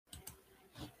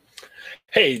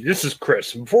Hey, this is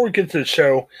Chris. Before we get to the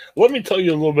show, let me tell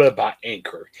you a little bit about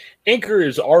Anchor. Anchor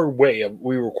is our way of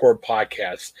we record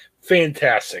podcasts.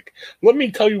 Fantastic. Let me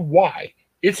tell you why.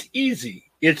 It's easy.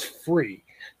 It's free.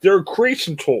 There are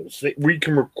creation tools that where you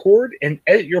can record and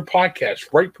edit your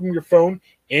podcast right from your phone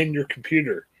and your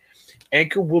computer.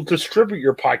 Anchor will distribute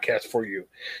your podcast for you,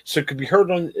 so it can be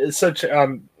heard on such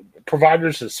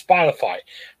providers as Spotify,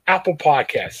 Apple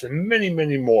Podcasts, and many,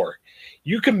 many more.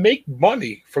 You can make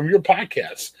money from your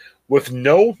podcast with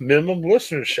no minimum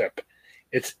listenership.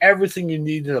 It's everything you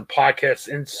need in a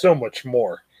podcast and so much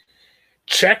more.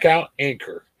 Check out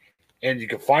Anchor, and you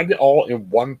can find it all in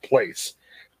one place.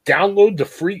 Download the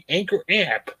free Anchor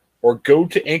app or go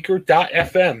to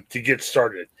anchor.fm to get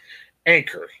started.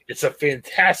 Anchor, it's a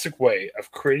fantastic way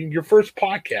of creating your first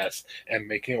podcast and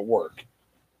making it work.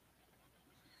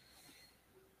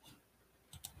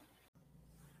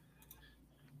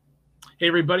 Hey,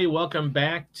 everybody. Welcome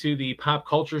back to the Pop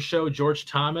Culture Show. George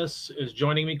Thomas is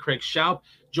joining me, Craig Schaup.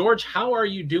 George, how are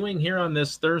you doing here on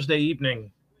this Thursday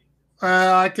evening?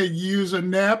 I could use a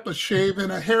nap, a shave,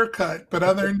 and a haircut, but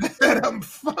other than that, I'm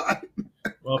fine.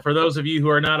 Well, for those of you who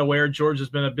are not aware, George has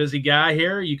been a busy guy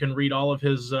here. You can read all of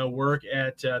his work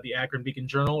at the Akron Beacon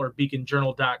Journal or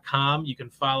beaconjournal.com. You can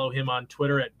follow him on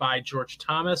Twitter at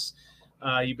 @ByGeorgeThomas.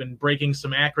 You've been breaking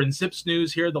some Akron Zips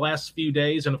news here the last few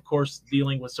days, and of course,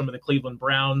 dealing with some of the Cleveland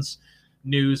Browns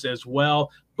news as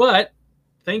well. But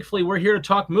thankfully, we're here to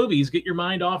talk movies, get your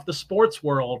mind off the sports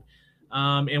world.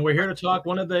 And we're here to talk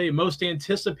one of the most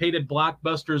anticipated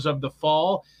blockbusters of the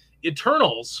fall,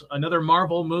 Eternals, another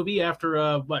Marvel movie after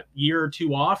a year or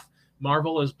two off.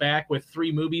 Marvel is back with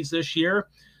 3 movies this year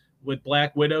with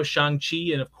Black Widow,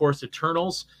 Shang-Chi, and of course,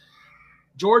 Eternals.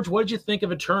 George, what did you think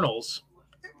of Eternals?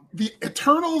 The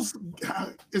Eternals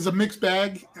is a mixed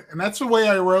bag, and that's the way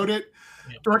I wrote it.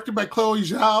 Yeah. Directed by Chloe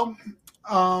Zhao,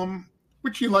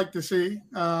 which you like to see.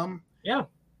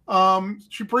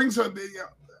 She brings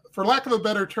for lack of a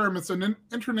better term, it's an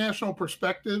international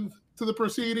perspective to the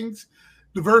proceedings.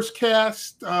 Diverse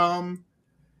cast.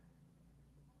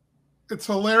 It's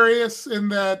hilarious in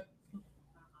that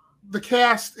the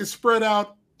cast is spread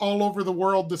out all over the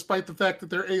world, despite the fact that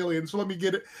they're aliens. So let me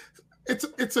get it.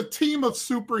 It's a team of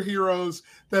superheroes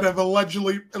that have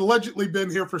allegedly been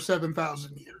here for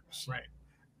 7,000 years. Right.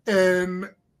 And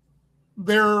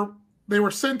they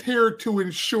were sent here to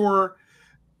ensure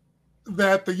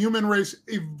that the human race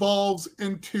evolves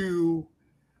into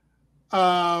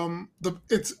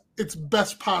its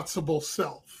best possible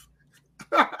self.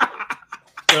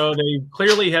 So they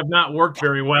clearly have not worked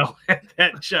very well at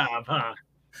that job, huh?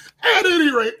 At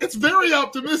any rate, it's very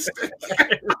optimistic.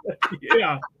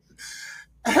 Yeah.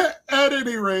 At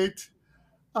any rate,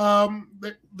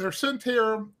 they're sent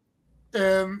here,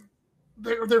 and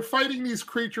they're fighting these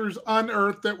creatures on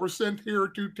Earth that were sent here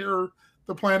to tear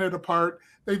the planet apart.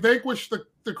 They vanquish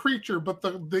the creature, but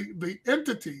the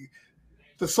entity,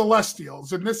 the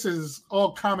Celestials, and this is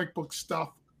all comic book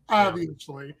stuff,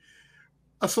 obviously. Yeah.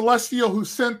 A Celestial who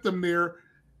sent them there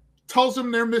tells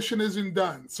them their mission isn't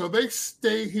done. So they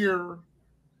stay here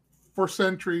for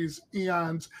centuries,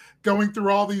 eons, going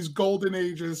through all these golden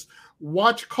ages,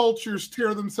 watch cultures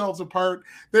tear themselves apart.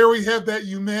 There we have that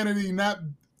humanity not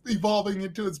evolving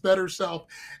into its better self.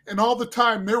 And all the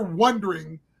time they're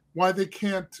wondering why they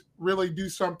can't really do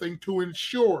something to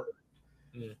ensure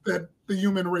that the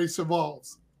human race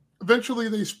evolves. Eventually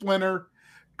they splinter,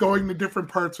 going to different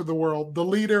parts of the world. The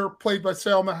leader, played by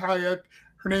Salma Hayek,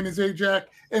 her name is Ajak,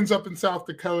 ends up in South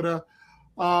Dakota.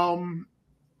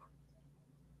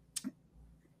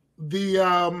 The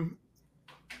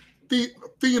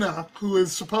Athena, who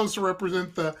is supposed to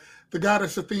represent the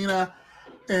goddess Athena,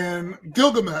 and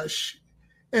Gilgamesh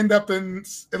end up in,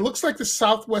 it looks like the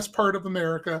southwest part of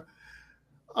America.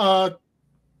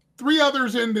 3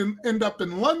 others end up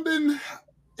in London,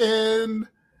 and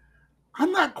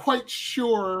I'm not quite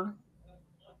sure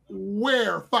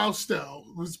where Fausto,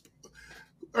 who's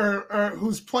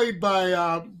played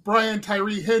by Brian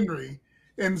Tyree Henry,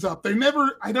 ends up.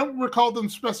 I don't recall them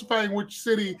specifying which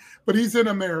city, but he's in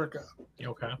America.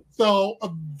 Okay. So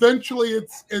eventually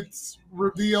it's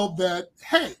revealed that,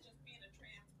 hey,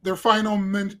 their final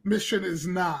mission is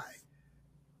nigh.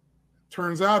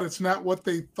 Turns out it's not what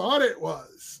they thought it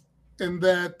was, and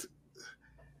that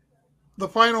the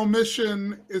final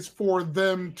mission is for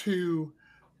them to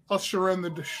usher in the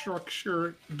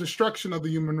destruction of the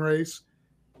human race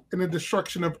and the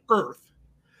destruction of Earth,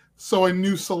 so a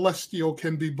new Celestial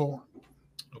can be born.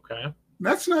 Okay.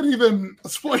 That's not even a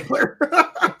spoiler.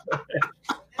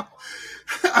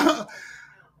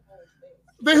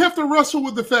 They have to wrestle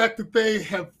with the fact that they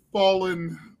have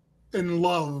fallen in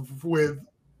love with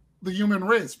the human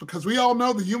race, because we all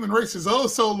know the human race is oh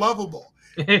so lovable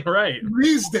Right.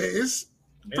 these days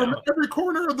from Yeah. every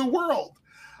corner of the world.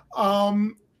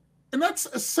 And that's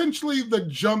essentially the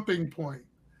jumping point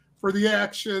for the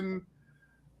action,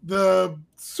 the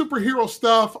superhero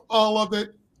stuff, all of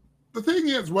it. The thing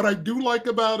is, what I do like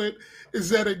about it is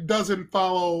that it doesn't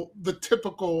follow the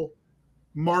typical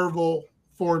Marvel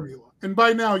formula. And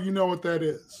by now, you know what that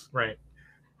is. Right.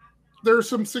 There are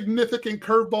some significant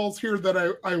curveballs here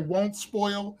that I won't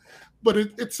spoil, but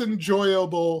it's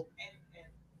enjoyable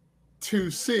to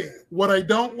see. What I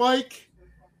don't like,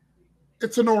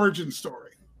 it's an origin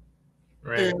story.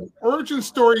 Right. And origin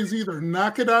story is either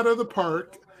knock it out of the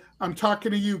park. I'm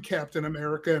talking to you, Captain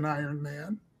America and Iron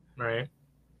Man. Right.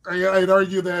 I'd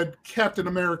argue that Captain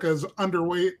America is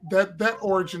underweight. That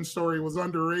origin story was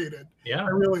underrated. Yeah. I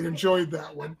really enjoyed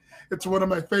that one. It's one of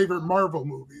my favorite Marvel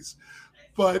movies.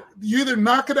 But you either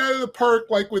knock it out of the park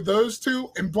like with those two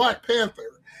and Black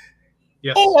Panther,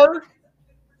 Yes. or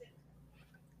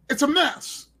it's a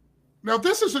mess. Now,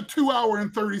 this is a 2-hour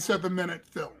and 37-minute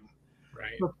film.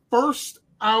 Right. The first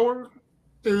hour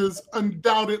is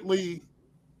undoubtedly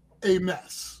a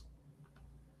mess,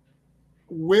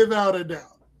 without a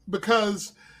doubt,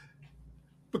 because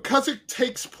it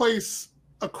takes place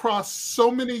across so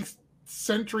many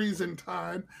centuries in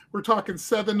time. We're talking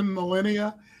 7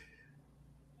 millennia.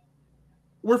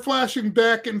 We're flashing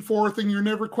back and forth, and you're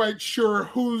never quite sure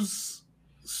whose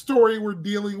story we're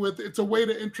dealing with. It's a way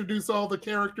to introduce all the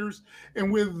characters,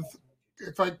 and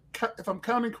if I'm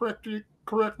counting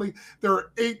correctly, there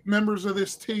are 8 members of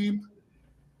this team.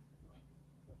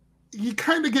 You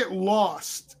kind of get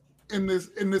lost in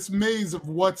this maze of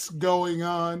what's going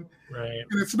on, Right.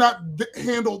 and it's not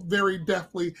handled very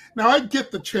deftly. Now, I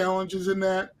get the challenges in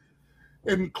that,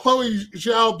 and Chloe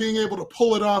Zhao being able to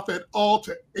pull it off at all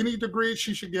to any degree,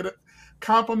 she should get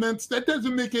compliments. That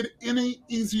doesn't make it any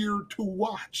easier to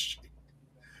watch,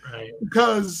 Right.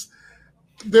 because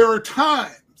there are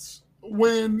times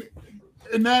when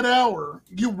in that hour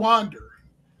you wander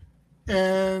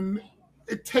and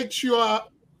it takes you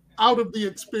out of the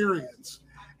experience.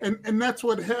 And that's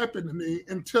what happened to me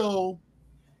until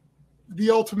the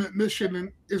ultimate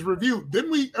mission is revealed. Then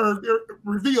we are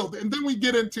revealed, and then we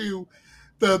get into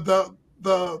the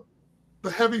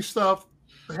heavy stuff,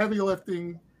 the heavy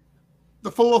lifting,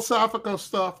 the philosophical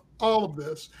stuff, all of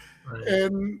this. Right.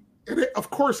 And of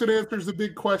course, it answers the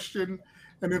big question.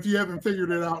 And if you haven't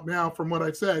figured it out now from what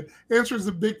I said, answers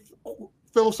the big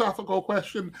philosophical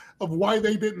question of why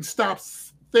they didn't stop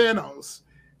Thanos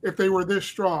if they were this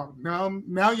strong.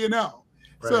 Now you know.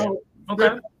 Right. So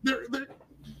Okay.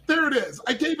 there it is.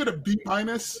 I gave it a B-.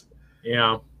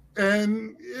 Yeah.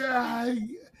 And yeah,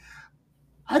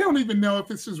 I don't even know if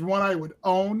this is one I would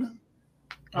own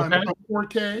on Okay. a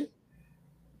 4K.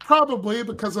 Probably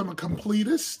because I'm a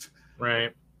completist.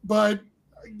 Right. But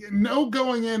no,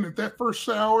 going in at that first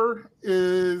hour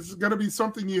is going to be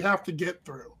something you have to get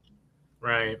through.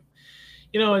 Right.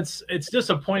 You know, it's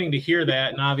disappointing to hear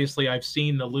that, and obviously I've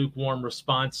seen the lukewarm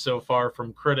response so far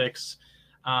from critics.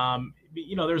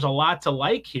 You know, there's a lot to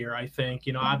like here, I think.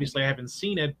 You know, obviously I haven't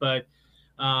seen it, but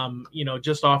you know,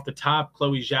 just off the top,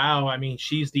 Chloe Zhao, I mean,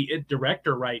 she's the it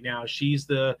director right now. She's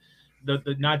the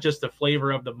not just the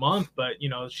flavor of the month, but you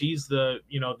know, she's the,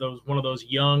 you know, one of those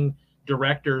young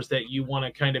directors that you want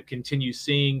to kind of continue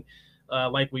seeing,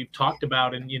 like we've talked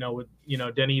about, and you know, with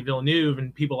Denis Villeneuve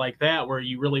and people like that, where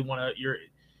you really want to,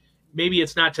 maybe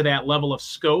it's not to that level of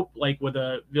scope like with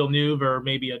a Villeneuve or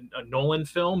maybe a Nolan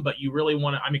film, but you really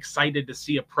want to. I'm excited to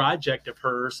see a project of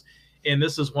hers, and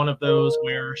this is one of those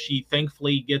where she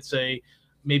thankfully gets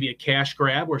maybe a cash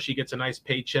grab where she gets a nice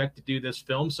paycheck to do this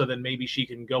film, so then maybe she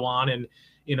can go on and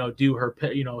do her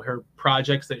her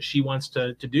projects that she wants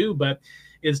to do. But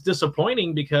it's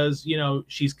disappointing because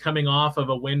she's coming off of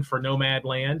a win for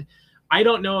Nomadland. I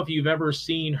don't know if you've ever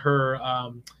seen her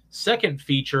second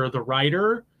feature, The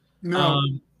Writer. No.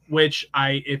 Which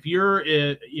if you're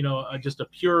just a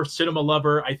pure cinema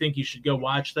lover, I think you should go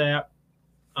watch that.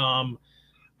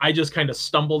 I just kind of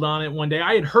stumbled on it one day.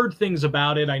 I had heard things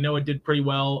about it. I know it did pretty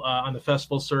well on the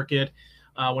festival circuit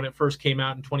when it first came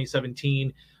out in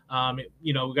 2017.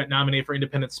 We got nominated for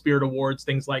Independent Spirit Awards,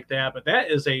 things like that. But that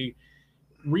is a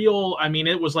real,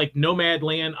 it was like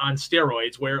Nomadland on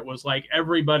steroids, where it was like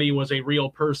everybody was a real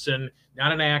person,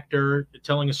 not an actor,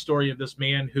 telling a story of this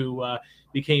man who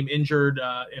became injured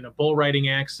in a bull riding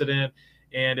accident.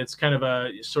 And it's kind of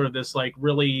a sort of this like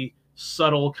really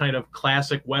subtle kind of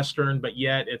classic Western, but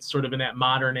yet it's sort of in that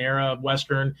modern era of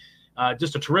Western.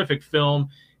 Just a terrific film.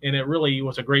 And it really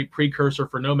was a great precursor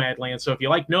for Nomadland. So if you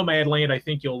like Nomadland, I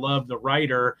think you'll love The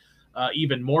Writer.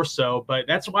 even more so. But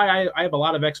that's why I have a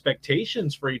lot of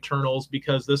expectations for Eternals,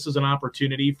 because this is an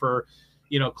opportunity for,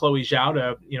 Chloe Zhao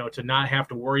to, to not have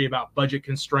to worry about budget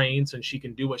constraints, and she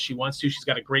can do what she wants to. She's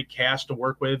got a great cast to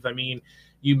work with. I mean,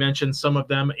 you mentioned some of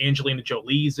them. Angelina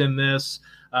Jolie's in this,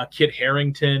 Kit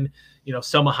Harington,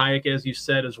 Selma Hayek, as you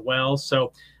said, as well.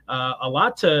 So a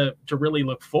lot to really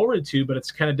look forward to, but it's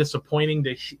kind of disappointing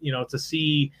to, to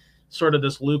see sort of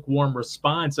this lukewarm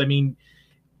response. I mean,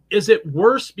 is it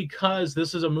worse because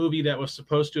this is a movie that was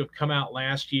supposed to have come out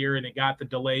last year and it got the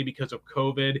delay because of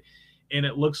COVID, and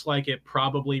it looks like it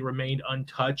probably remained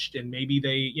untouched, and maybe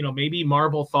they, maybe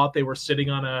Marvel thought they were sitting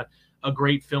on a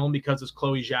great film because it's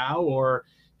Chloe Zhao? Or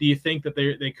do you think that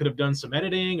they could have done some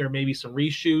editing or maybe some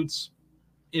reshoots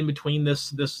in between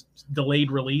this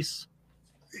delayed release?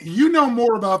 You know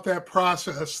more about that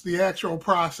process, the actual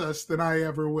process, than I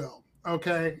ever will.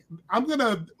 Okay, I'm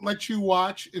gonna let you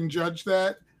watch and judge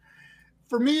that.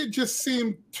 For me, it just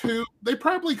seemed they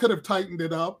probably could have tightened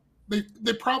it up.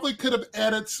 They probably could have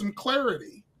added some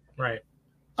clarity. Right.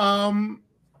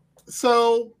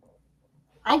 So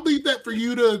I'll leave that for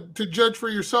you to judge for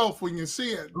yourself when you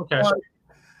see it. Okay.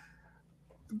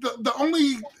 But the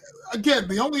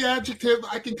only adjective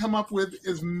I can come up with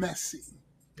is messy.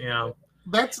 Yeah.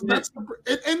 That's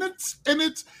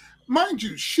it's mind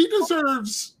you, she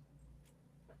deserves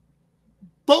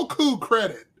beaucoup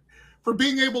credit for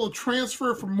being able to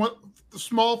transfer from the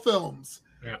small films,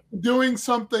 doing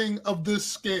something of this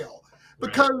scale,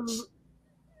 because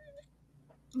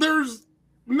there's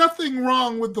nothing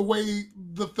wrong with the way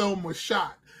the film was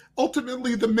shot.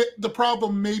 Ultimately, the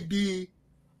problem may be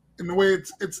in the way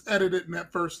it's edited in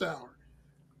that first hour.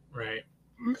 Right.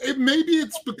 Maybe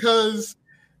it's because,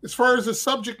 as far as the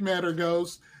subject matter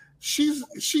goes, she'd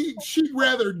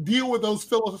rather deal with those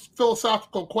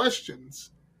philosophical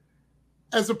questions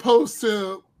as opposed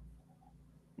to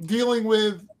dealing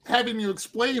with having to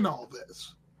explain all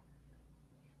this.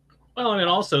 Well, and it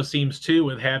also seems too,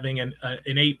 with having an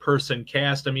 8-person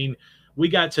cast. I mean, we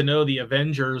got to know the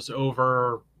Avengers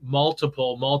over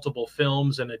multiple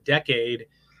films in a decade,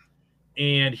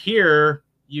 and here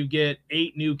you get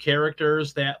 8 new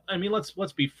characters that, I mean,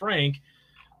 let's be frank,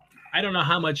 I don't know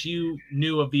how much you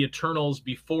knew of the Eternals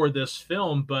before this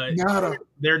film, but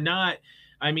they're not.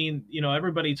 I mean,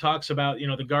 everybody talks about,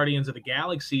 the Guardians of the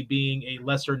Galaxy being a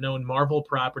lesser known Marvel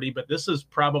property, but this is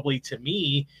probably, to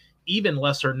me, even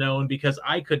lesser known, because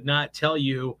I could not tell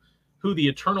you who the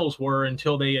Eternals were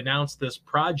until they announced this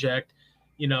project,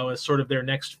 as sort of their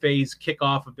next phase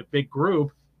kickoff of the big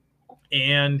group.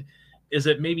 And is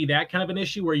it maybe that kind of an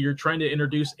issue where you're trying to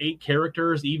introduce 8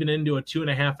 characters even into a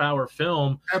 2.5-hour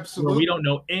film? Absolutely. Where we don't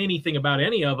know anything about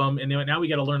any of them. And now we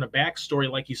got to learn a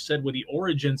backstory, like you said, with the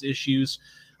origins issues.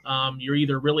 You're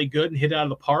either really good and hit out of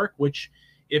the park, which,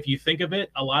 if you think of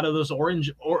it, a lot of those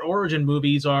origin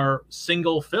movies are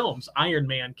single films. Iron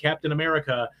Man, Captain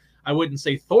America. I wouldn't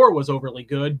say Thor was overly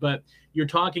good, but you're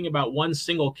talking about one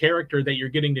single character that you're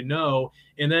getting to know,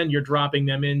 and then you're dropping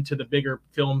them into the bigger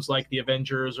films like the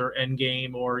Avengers or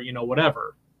Endgame or,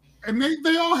 whatever. And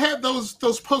they all had those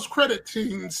post-credit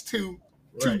scenes to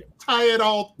tie it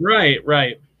all.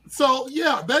 Right. So,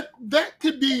 yeah, that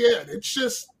could be it. It's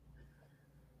just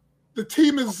the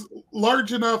team is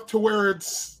large enough to where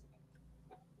it's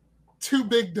too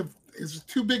big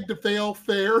to fail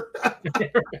fair.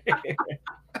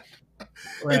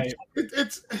 Right.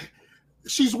 It's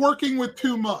she's working with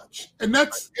too much, and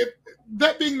that's it.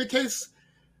 That being the case,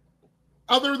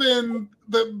 other than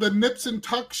the nips and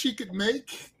tucks she could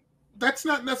make, that's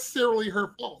not necessarily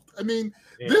her fault. I mean,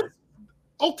 this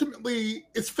ultimately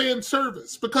is fan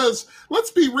service, because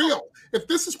let's be real, if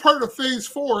this is part of Phase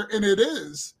 4, and it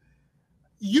is,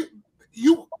 you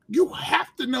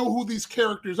have to know who these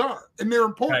characters are, and they're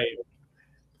important. Right.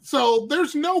 So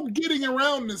there's no getting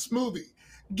around this movie,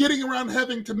 getting around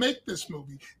having to make this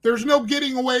movie. There's no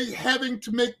getting away having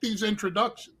to make these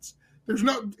introductions. There's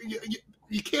no,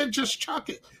 you can't just chuck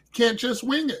it. You can't just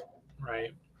wing it.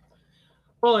 Right.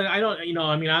 Well, and I don't,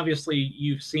 I mean, obviously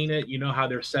you've seen it, how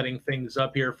they're setting things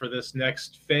up here for this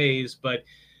next phase, but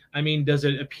I mean, does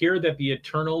it appear that the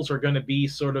Eternals are going to be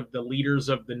sort of the leaders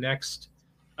of the next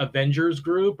Avengers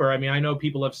group? Or, I mean, I know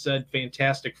people have said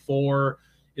Fantastic Four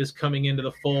is coming into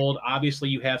the fold. Obviously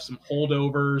you have some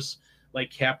holdovers like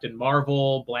Captain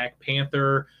Marvel, Black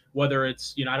Panther, whether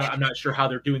it's, I'm not sure how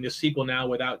they're doing the sequel now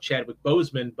without Chadwick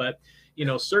Boseman, but,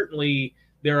 certainly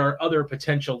there are other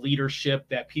potential leadership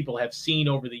that people have seen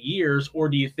over the years. Or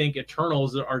do you think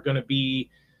Eternals are going to be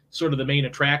sort of the main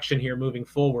attraction here moving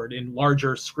forward in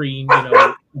larger screen,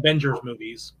 Avengers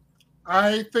movies?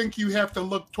 I think you have to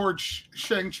look towards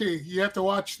Shang-Chi. You have to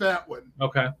watch that one.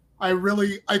 Okay.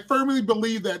 I firmly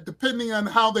believe that, depending on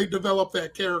how they develop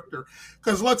that character.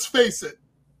 Because let's face it,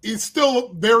 he's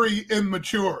still very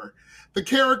immature. The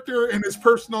character in his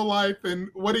personal life and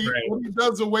what he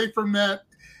does away from that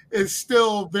is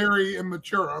still very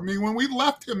immature. I mean, when we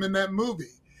left him in that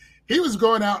movie, he was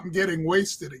going out and getting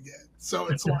wasted again. So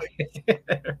it's like,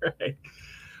 right.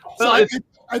 Well, so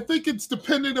I think it's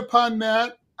dependent upon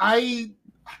that.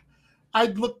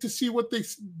 I'd look to see what they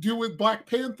do with Black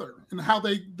Panther and how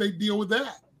they deal with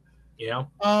that. Yeah.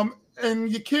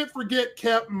 And you can't forget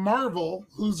Captain Marvel,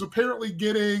 who's apparently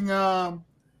getting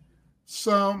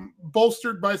some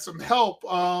bolstered by some help.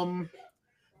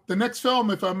 The next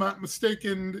film, if I'm not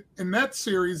mistaken, in that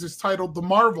series is titled The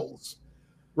Marvels.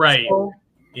 Right. So,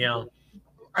 yeah.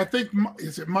 I think,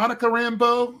 is it Monica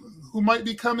Rambeau who might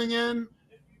be coming in?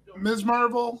 Ms.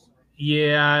 Marvel?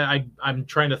 Yeah, I'm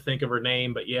trying to think of her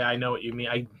name, but yeah, I know what you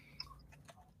mean.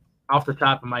 Off the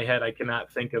top of my head, I cannot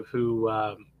think of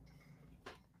who's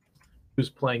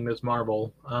playing Ms.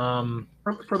 Marvel.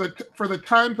 For the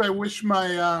times I wish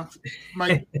my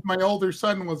my older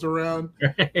son was around.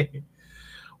 Right.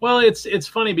 Well, it's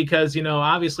funny because, you know,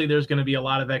 obviously there's going to be a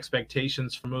lot of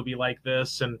expectations for a movie like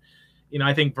this, and you know,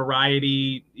 I think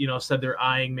Variety, you know, said they're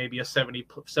eyeing maybe a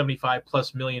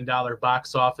 $75+ million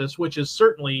box office, which is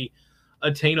certainly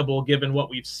attainable given what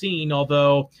we've seen.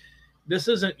 Although this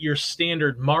isn't your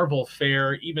standard Marvel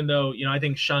fare, even though, you know, I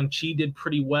think Shang-Chi did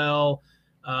pretty well.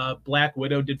 Black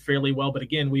Widow did fairly well. But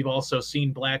again, we've also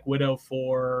seen Black Widow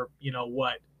for, you know,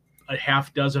 what, a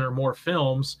half dozen or more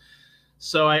films.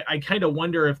 So I kind of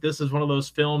wonder if this is one of those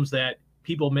films that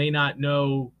people may not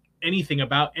know anything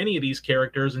about any of these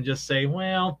characters and just say,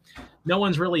 well, no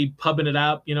one's really pubbing it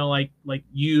out, you know, like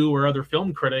you or other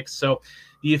film critics. So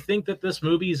do you think that this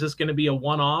movie is just going to be a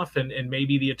one-off and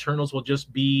maybe the Eternals will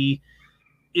just be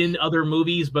in other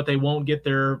movies, but they won't get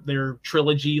their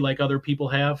trilogy like other people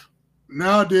have?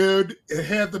 No, dude, it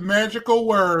had the magical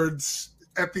words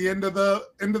at the end of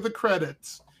the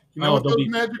credits. You know what those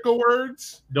magical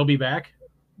words? They'll be back?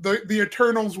 The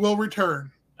Eternals will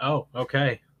return. Oh,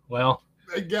 okay. Well,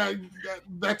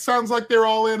 that sounds like they're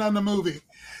all in on the movie.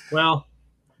 Well,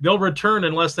 they'll return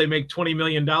unless they make $20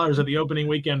 million at the opening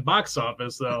weekend box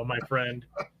office, though, my friend.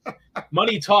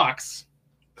 Money talks.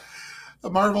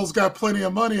 Marvel's got plenty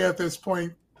of money at this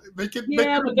point. But they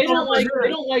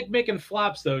don't like making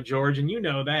flops, though, George, and you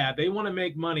know that. They want to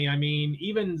make money. I mean,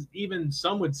 even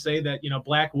some would say that, you know,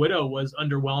 Black Widow was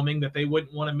underwhelming, that they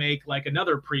wouldn't want to make like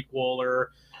another prequel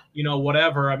or, you know,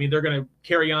 whatever. I mean, they're going to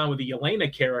carry on with the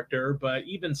Yelena character, but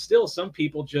even still, some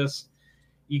people just,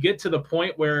 you get to the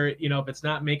point where, you know, if it's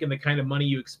not making the kind of money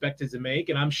you expected to make,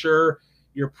 and I'm sure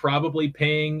you're probably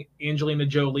paying Angelina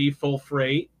Jolie full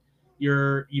freight.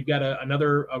 You've got a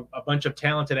bunch of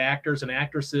talented actors and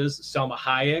actresses, Selma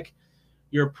Hayek.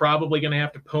 You're probably going to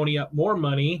have to pony up more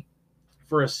money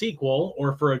for a sequel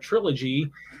or for a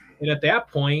trilogy. And at that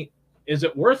point, is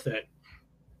it worth it?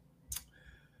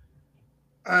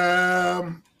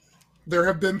 There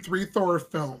have been 3 Thor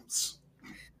films.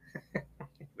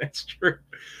 That's true.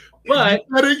 But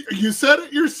you said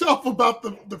it yourself about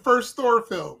the first Thor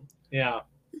film. Yeah.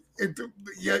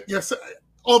 Yes.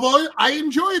 Although I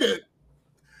enjoyed it,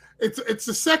 it's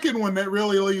the second one that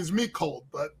really leaves me cold.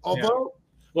 But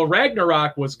well,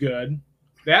 Ragnarok was good.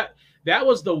 That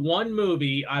was the one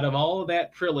movie out of all of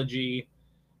that trilogy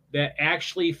that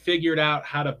actually figured out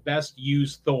how to best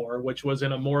use Thor, which was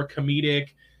in a more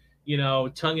comedic, you know,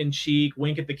 tongue-in-cheek,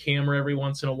 wink at the camera every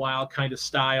once in a while kind of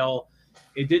style.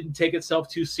 It didn't take itself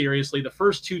too seriously. The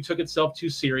first 2 took itself too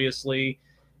seriously,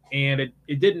 and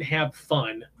it didn't have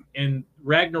fun. And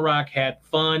Ragnarok had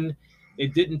fun.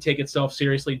 It didn't take itself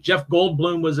seriously. Jeff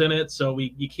Goldblum was in it, so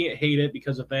you can't hate it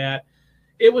because of that.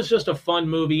 It was just a fun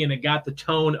movie, and it got the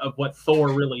tone of what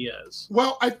Thor really is.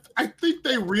 Well, I think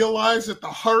they realize that the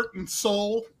heart and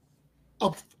soul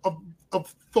of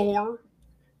Thor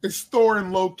is Thor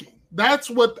and Loki. That's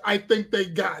what I think they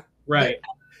got. Right.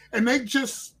 And they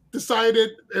just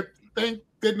decided, thank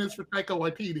goodness for Taika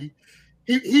Waititi,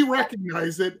 he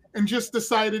recognized it and just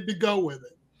decided to go with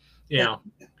it. Yeah.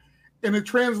 And it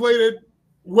translated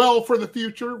well for the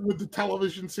future with the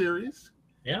television series.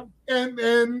 Yeah.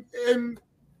 And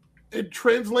it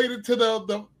translated to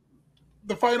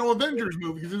the final Avengers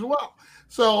movies as well.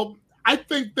 So I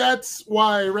think that's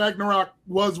why Ragnarok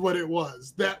was what it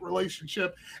was, that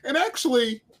relationship. And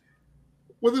actually,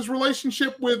 with his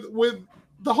relationship with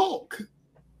the Hulk,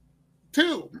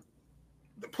 too.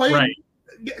 Right.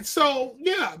 So,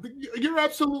 yeah, you're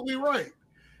absolutely right.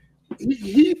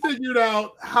 He figured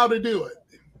out how to do it.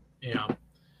 Yeah.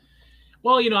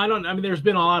 Well, I mean, there's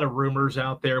been a lot of rumors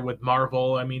out there with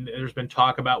Marvel. I mean, there's been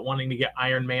talk about wanting to get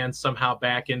Iron Man somehow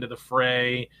back into the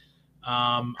fray.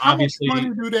 How Obviously, much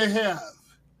money do they have?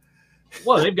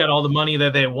 well, they've got all the money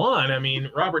that they want. I mean,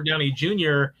 Robert Downey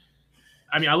Jr.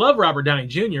 I mean, I love Robert Downey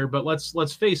Jr., but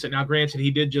let's face it. Now, granted,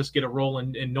 he did just get a role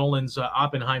in Nolan's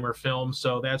Oppenheimer film,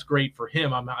 so that's great for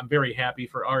him. I'm very happy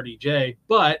for RDJ,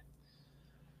 but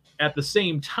at the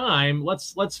same time,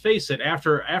 let's face it.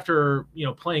 After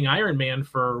playing Iron Man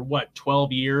for what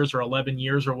 12 years or 11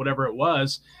 years or whatever it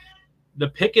was, the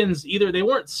pickings either they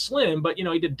weren't slim, but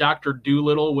he did Dr.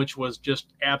 Dolittle, which was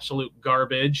just absolute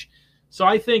garbage. So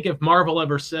I think if Marvel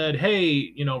ever said,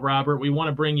 "Hey, Robert, we want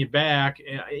to bring you back,"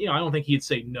 I don't think he'd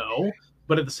say no.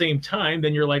 But at the same time,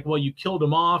 then you're like, well, you killed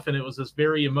him off, and it was this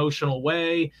very emotional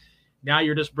way. Now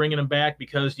you're just bringing him back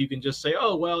because you can just say,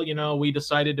 "Oh, well, we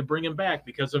decided to bring him back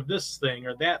because of this thing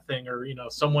or that thing," or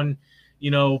someone,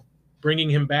 bringing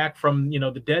him back from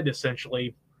the dead,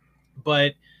 essentially.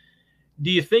 But do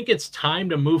you think it's time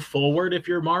to move forward if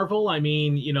you're Marvel? I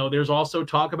mean, there's also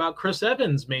talk about Chris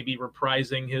Evans maybe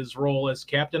reprising his role as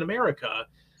Captain America,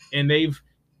 and they've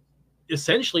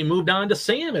essentially moved on to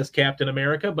Sam as Captain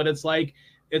America, but it's like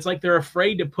they're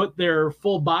afraid to put their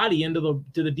full body into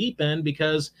the deep end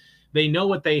because they know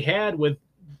what they had with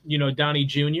Downey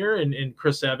Jr. and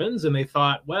Chris Evans, and they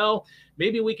thought, well,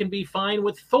 maybe we can be fine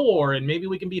with Thor, and maybe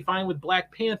we can be fine with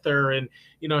Black Panther and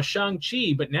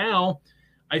Shang-Chi, but now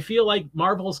I feel like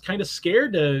Marvel's kind of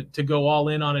scared to go all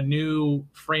in on a new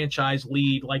franchise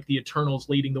lead, like the Eternals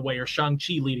leading the way or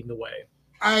Shang-Chi leading the way.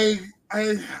 I'm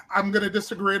going to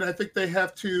disagree. And I think they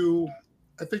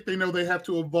know they have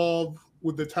to evolve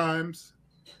with the times.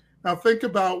 Now think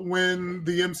about when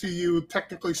the MCU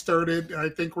technically started. I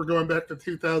think we're going back to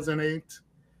 2008.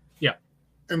 Yeah.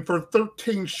 And for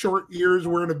 13 short years,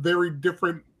 we're in a very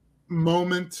different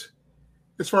moment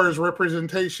as far as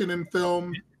representation in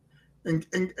film.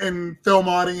 And film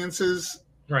audiences,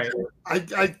 right?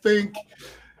 I think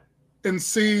in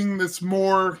seeing these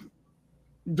more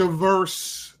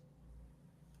diverse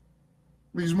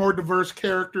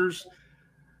characters,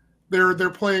 they're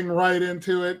playing right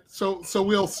into it. So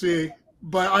we'll see.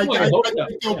 But I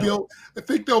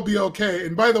think they'll be okay.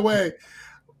 And by the way,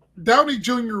 Downey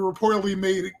Jr. reportedly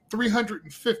made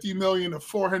 $350 million to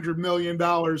 $400 million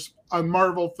on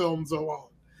Marvel films alone.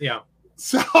 Yeah.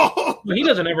 So he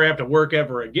doesn't ever have to work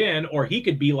ever again, or he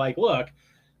could be like, look,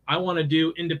 I want to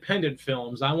do independent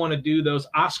films. I want to do those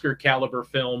Oscar caliber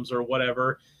films or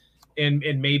whatever. And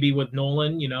maybe with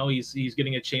Nolan, he's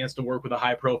getting a chance to work with a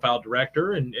high profile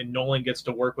director, and Nolan gets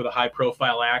to work with a high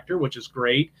profile actor, which is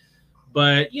great.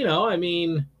 But, I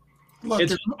mean, I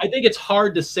think it's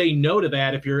hard to say no to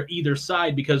that if you're either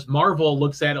side, because Marvel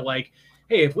looks at it like,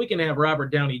 hey, if we can have Robert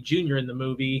Downey Jr. in the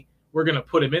movie, we're going to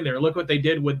put him in there. Look what they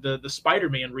did with the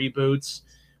Spider-Man reboots,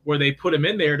 where they put him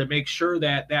in there to make sure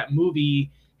that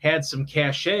movie had some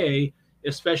cachet,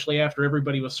 especially after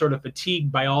everybody was sort of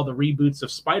fatigued by all the reboots of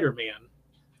Spider-Man.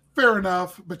 Fair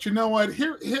enough. But you know what?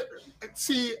 Here,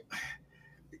 see,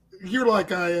 you're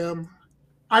like I am.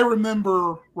 I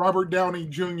remember Robert Downey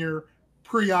Jr.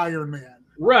 pre-Iron Man.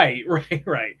 Right.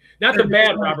 Not the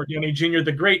bad Robert Downey Jr.,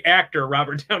 the great actor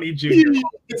Robert Downey Jr.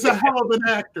 He's a hell of an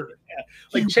actor. Yeah.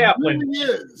 Like Chaplin. Really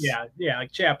is. Yeah,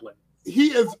 like Chaplin. He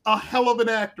is a hell of an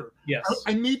actor. Yes.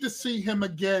 I need to see him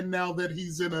again now that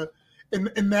he's in that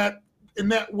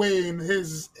way in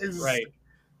his right.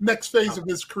 next phase of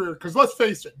his career. Because let's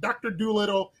face it, Dr.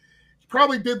 Dolittle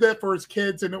probably did that for his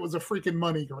kids, and it was a freaking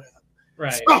money grab.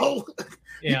 Right. So,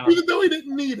 yeah. Even though he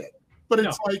didn't need it, but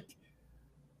it's like,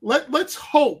 let's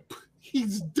hope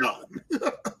he's done.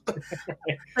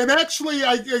 And actually,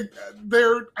 I think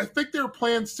there are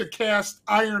plans to cast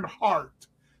Ironheart,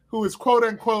 who is quote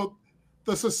unquote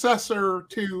the successor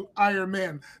to Iron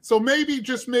Man. So maybe,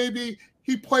 just maybe,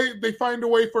 they find a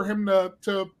way for him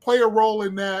to play a role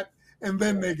in that, and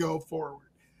then they go forward.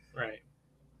 Right.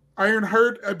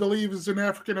 Ironheart, I believe, is an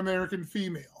African American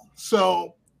female.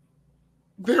 So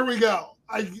there we go.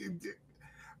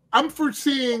 I'm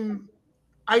foreseeing.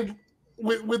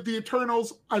 With the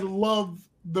Eternals, I love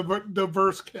the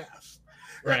diverse cast.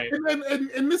 Right.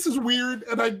 And this is weird,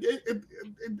 and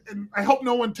I hope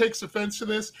no one takes offense to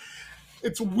this.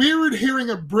 It's weird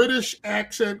hearing a British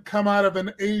accent come out of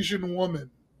an Asian woman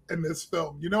in this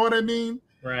film. You know what I mean?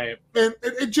 Right. And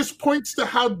it just points to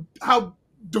how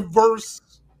diverse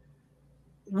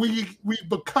we've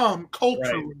become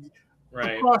culturally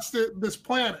across this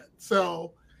planet.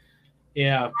 So.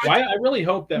 Yeah, well, I really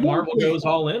hope that Marvel goes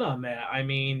all in on that. I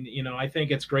mean, I think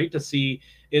it's great to see.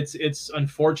 It's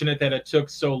unfortunate that it took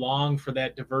so long for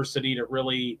that diversity to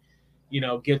really,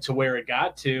 get to where it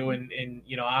got to. And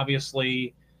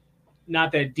obviously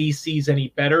not that DC's any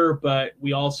better, but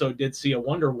we also did see a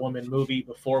Wonder Woman movie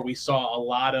before we saw a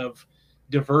lot of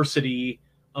diversity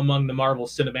among the Marvel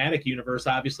Cinematic Universe.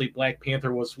 Obviously, Black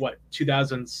Panther was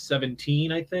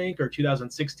 2017, I think, or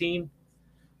 2016.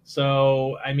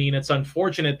 So, I mean, it's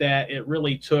unfortunate that it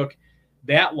really took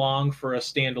that long for a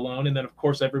standalone. And then, of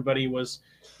course, everybody was,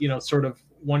 sort of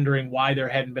wondering why there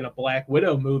hadn't been a Black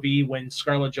Widow movie when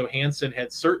Scarlett Johansson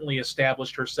had certainly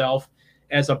established herself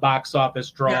as a box office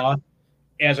draw,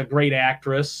 as a great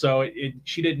actress. So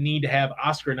she didn't need to have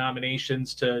Oscar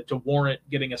nominations to warrant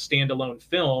getting a standalone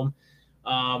film.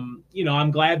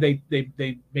 I'm glad they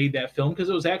made that film because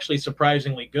it was actually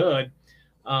surprisingly good.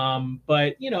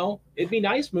 But it'd be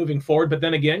nice moving forward. But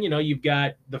then again, you've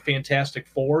got the Fantastic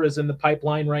Four is in the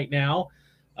pipeline right now,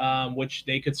 which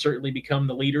they could certainly become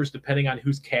the leaders depending on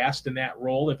who's cast in that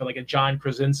role. If like a John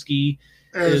Krasinski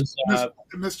is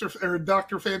Mr. or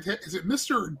Dr. Fantastic, is it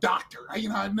Mr. or Doctor?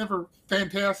 I've never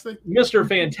Fantastic. Mr.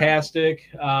 Fantastic,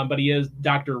 but he is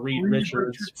Dr. Reed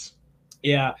Richards.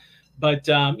 Yeah. But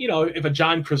if a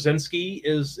John Krasinski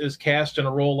is cast in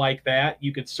a role like that,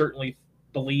 you could certainly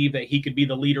believe that he could be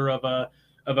the leader of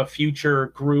a future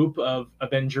group of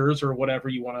Avengers or whatever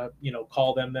you want to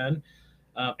call them then.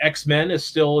 X-Men is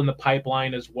still in the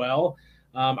pipeline as well.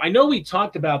 I know we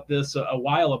talked about this a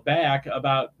while back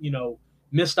about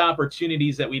missed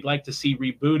opportunities that we'd like to see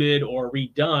rebooted or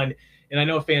redone. And I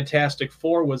know Fantastic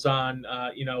Four was on,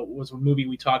 was a movie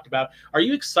we talked about. Are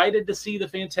you excited to see the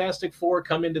Fantastic Four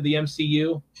come into the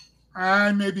MCU?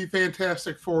 I may be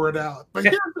Fantastic Four it out. But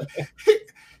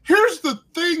here's the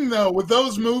thing, though, with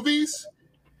those movies.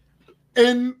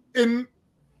 In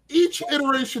each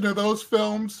iteration of those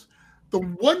films, the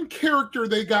one character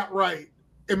they got right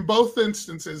in both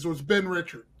instances was Ben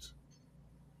Richards.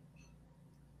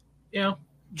 Yeah.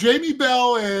 Jamie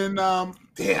Bell and,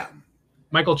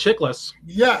 Michael Chiklis.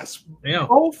 Yes. Yeah.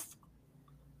 Both.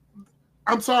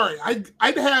 I'm sorry.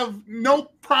 I'd have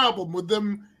no problem with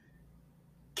them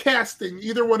casting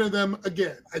either one of them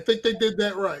again. I think they did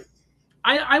that right.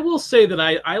 I will say that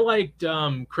I liked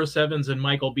Chris Evans and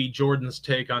Michael B. Jordan's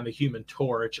take on the Human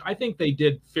Torch. I think they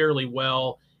did fairly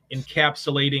well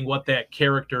encapsulating what that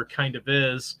character kind of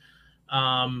is.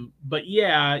 But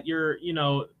yeah,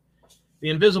 the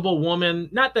Invisible Woman,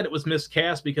 not that it was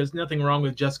miscast because nothing wrong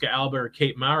with Jessica Alba or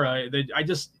Kate Mara. I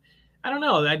don't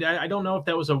know. I don't know if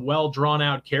that was a well drawn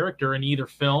out character in either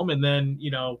film. And then,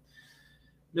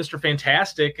 Mr.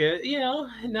 Fantastic,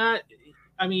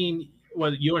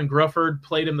 Ewan Grufford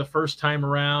played him the first time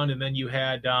around. And then you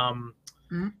had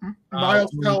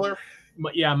Miles Teller.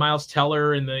 Yeah, Miles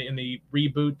Teller in the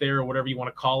reboot there, or whatever you want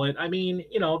to call it. I mean,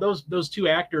 those two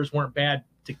actors weren't bad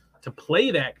to play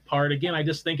that part. Again, I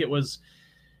just think it was,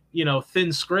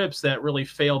 thin scripts that really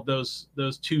failed those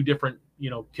two different,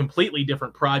 completely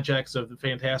different projects of the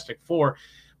Fantastic Four.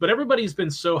 But everybody's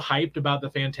been so hyped about the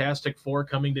Fantastic Four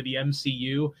coming to the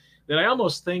MCU that I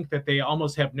almost think that they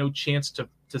almost have no chance to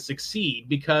succeed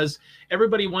because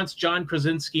everybody wants John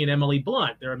Krasinski and Emily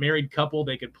Blunt. They're a married couple.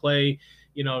 They could play,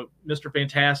 Mr.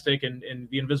 Fantastic and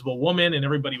the Invisible Woman, and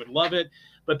everybody would love it.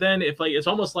 But then it's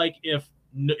almost like if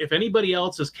anybody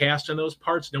else is cast in those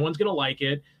parts, no one's going to like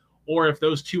it. Or if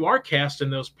those two are cast in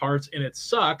those parts and it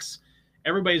sucks,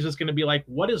 everybody's just going to be like,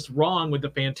 what is wrong with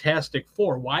the Fantastic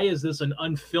Four? Why is this an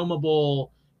unfilmable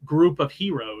group of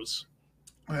heroes?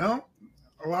 Well,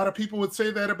 a lot of people would say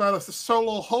that about a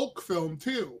solo Hulk film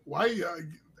too. Why?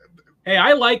 Hey,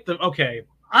 I like the, okay.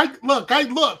 Look,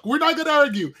 we're not going to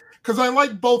argue. Because I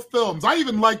like both films. I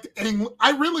even liked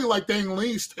I really liked Ang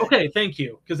Lee's take. Okay, thank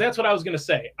you. Because that's what I was going to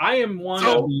say. I am one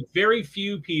of the very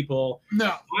few people.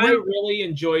 No, I really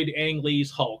enjoyed Ang Lee's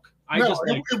Hulk.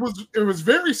 It was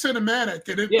very cinematic,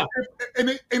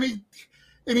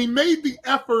 and he made the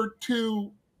effort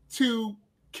to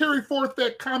carry forth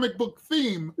that comic book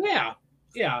theme. Yeah.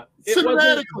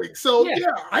 Cinematically. So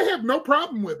I have no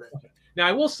problem with it. Okay. Now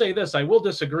I will say this: I will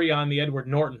disagree on the Edward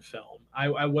Norton film.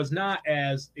 I was not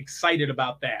as excited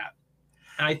about that.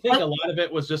 And I think a lot of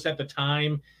it was just at the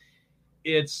time.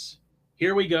 It's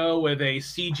here we go with a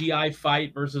CGI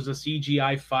fight versus a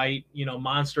CGI fight,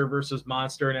 monster versus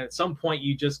monster. And at some point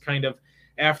you just kind of,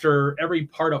 after every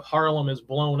part of Harlem is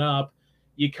blown up,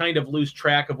 you kind of lose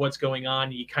track of what's going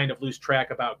on. You kind of lose track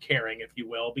about caring, if you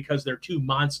will, because they're two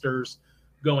monsters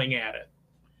going at it.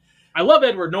 I love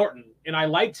Edward Norton, and I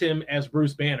liked him as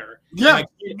Bruce Banner. Yeah,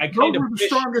 I kind of the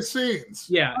strongest scenes.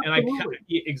 Yeah,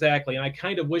 exactly. And I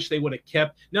kind of wish they would have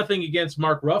kept, nothing against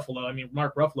Mark Ruffalo. I mean,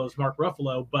 Mark Ruffalo is Mark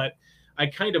Ruffalo, but I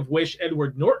kind of wish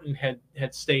Edward Norton had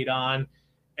stayed on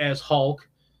as Hulk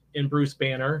in Bruce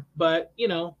Banner, but you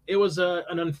know, it was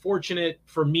an unfortunate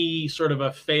for me sort of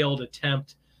a failed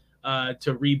attempt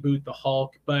to reboot the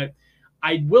Hulk. But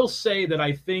I will say that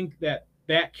I think that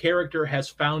that character has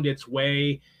found its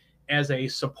way as a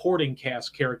supporting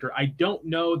cast character. I don't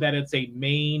know that it's a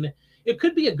main. It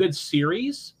could be a good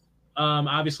series.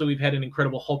 Obviously, we've had an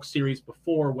Incredible Hulk series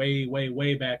before,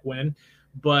 way back when.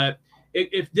 But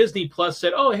if Disney Plus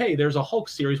said, "Oh, hey, there's a Hulk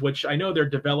series," which I know they're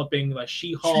developing, like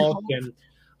She-Hulk, and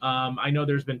I know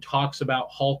there's been talks about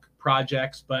Hulk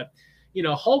projects, but you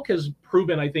know, Hulk has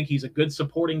proven, I think he's a good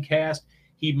supporting cast.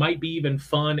 He might be even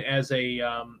fun as a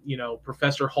you know,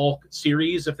 Professor Hulk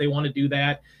series if they want to do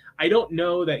that. I don't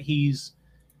know that he's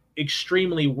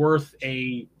extremely worth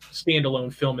a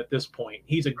standalone film at this point.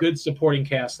 He's a good supporting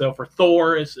cast though for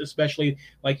Thor, especially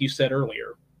like you said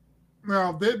earlier.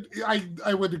 Well,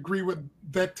 I would agree with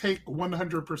that take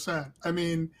 100%. I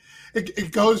mean,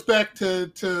 it goes back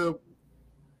to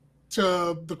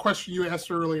the question you asked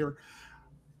earlier.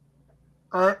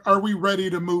 Are we ready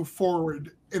to move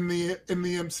forward in the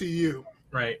MCU?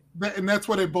 Right. And that's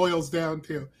what it boils down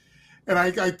to. And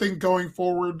I think going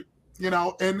forward, you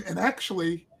know, and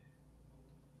actually,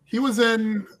 he was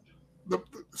in the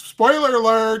spoiler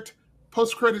alert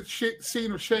post-credit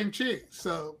scene of Shang-Chi.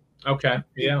 So okay,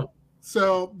 yeah.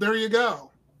 So there you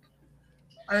go.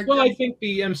 I think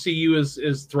the MCU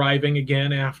is thriving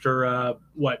again after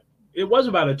what it was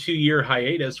about a 2-year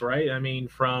hiatus, right? I mean,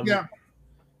 from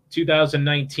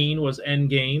 2019 was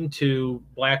Endgame to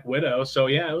Black Widow, so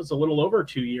yeah, it was a little over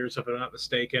 2 years if I'm not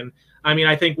mistaken. I mean,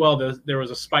 I think there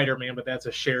was a Spider-Man, but that's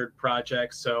a shared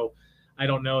project, so I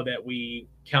don't know that we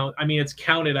count. I mean, it's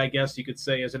counted, I guess you could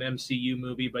say, as an MCU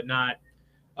movie, but not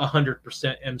 100%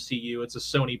 MCU. It's a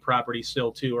Sony property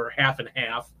still too, or half and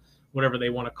half, whatever they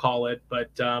want to call it. But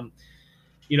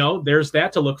you know, there's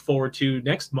that to look forward to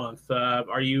next month.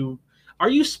 Are you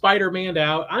Spider-Man'd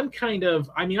out?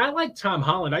 I mean, I like Tom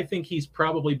Holland. I think he's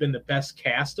probably been the best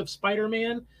cast of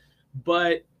Spider-Man,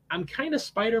 but I'm kind of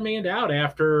Spider-Man'd out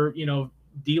after, you know,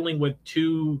 dealing with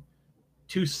two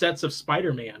sets of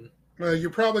Spider-Man.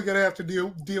 You're probably going to have to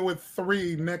deal with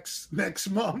 3 next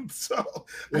month. So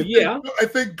well, I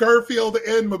think Garfield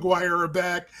and Maguire are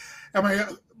back.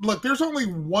 Look, there's only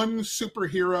one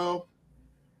superhero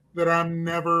that I'm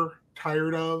never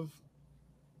tired of,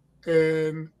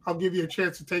 and I'll give you a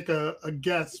chance to take a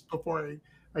guess before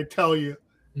I tell you.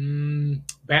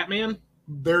 Batman.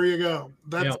 There you go.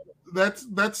 That's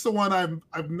the one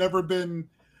I've never been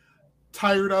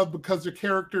tired of, because the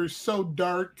character is so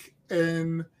dark,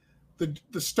 and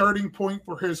the starting point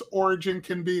for his origin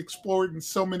can be explored in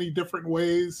so many different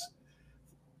ways,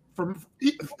 from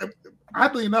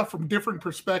oddly enough from different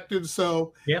perspectives.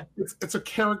 So yeah, it's a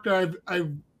character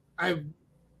I've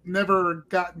never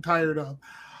gotten tired of.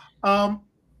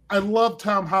 I love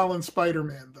Tom Holland's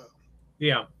Spider-Man though.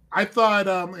 Yeah, I thought,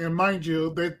 and mind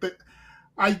you, that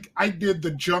I did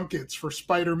the junkets for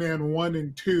Spider-Man 1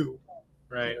 and 2,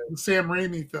 right, the Sam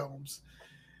Raimi films,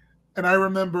 and I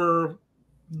remember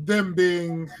them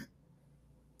being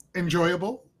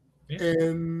enjoyable.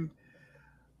 Yeah.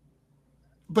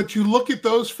 But you look at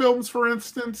those films, for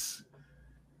instance,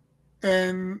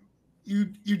 and you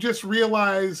just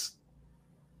realize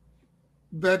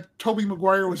that Tobey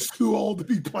Maguire was too old to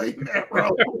be playing that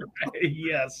role.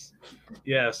 Yes.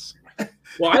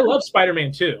 Well, I love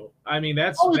Spider-Man 2. I mean,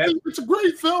 it's a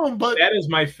great film, but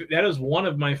that is one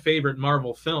of my favorite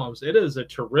Marvel films. It is a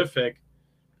terrific,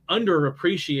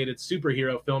 underappreciated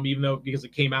superhero film, even though because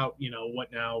it came out,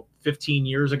 15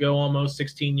 years ago, almost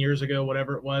 16 years ago,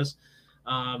 whatever it was.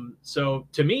 So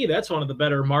to me, that's one of the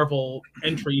better Marvel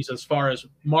entries as far as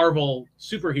Marvel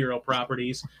superhero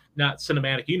properties, not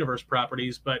cinematic universe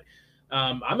properties. But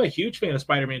I'm a huge fan of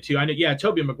Spider-Man 2. I know,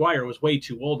 Tobey Maguire was way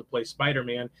too old to play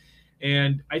Spider-Man.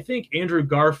 And I think Andrew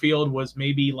Garfield was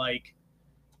maybe like,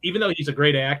 even though he's a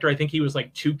great actor, I think he was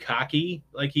like too cocky.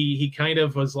 Like he kind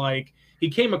of was like, he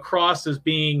came across as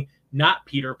being not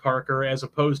Peter Parker, as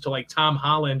opposed to like Tom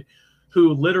Holland,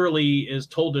 who literally is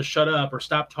told to shut up or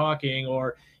stop talking,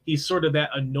 or he's sort of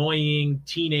that annoying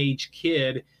teenage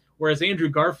kid. Whereas Andrew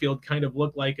Garfield kind of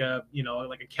looked like a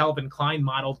Calvin Klein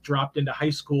model dropped into high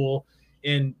school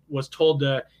and was told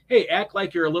to, hey, act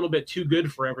like you're a little bit too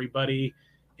good for everybody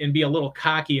and be a little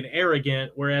cocky and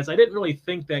arrogant. Whereas I didn't really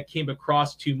think that came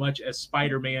across too much as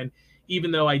Spider-Man,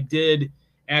 even though I did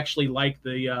actually like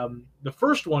the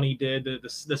first one he did.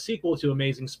 The sequel to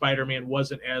Amazing Spider-Man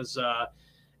wasn't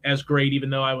as great, even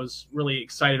though I was really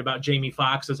excited about Jamie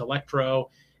Foxx as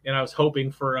Electro, and I was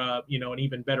hoping for an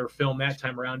even better film that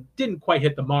time around. Didn't quite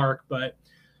hit the mark, but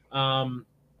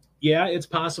it's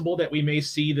possible that we may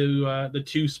see the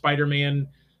two Spider-Man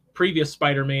previous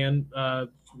Spider-Man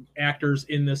actors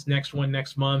in this next one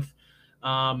next month.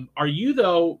 Are you,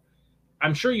 though?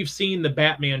 I'm sure you've seen the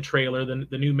Batman trailer,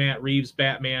 the new Matt Reeves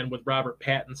Batman with Robert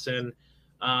Pattinson.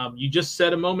 You just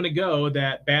said a moment ago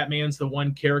that Batman's the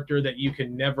one character that you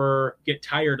can never get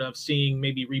tired of seeing,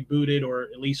 maybe rebooted or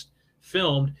at least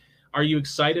filmed. Are you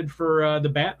excited for the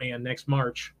Batman next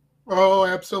March? Oh,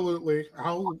 absolutely.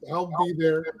 I'll be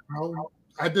there.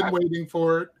 I've been waiting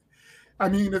for it. I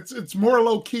mean, it's more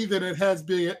low key than it has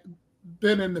been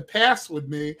in the past with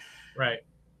me. Right.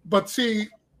 But see,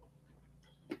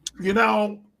 you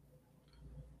know,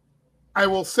 I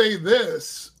will say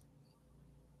this.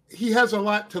 He has a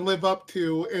lot to live up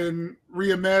to in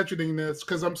reimagining this,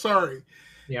 because I'm sorry.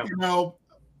 Yeah. You know,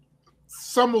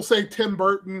 some will say Tim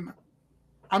Burton.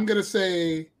 I'm going to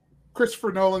say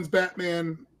Christopher Nolan's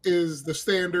Batman is the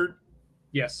standard.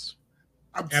 Yes.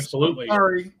 I'm absolutely.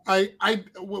 Sorry. I,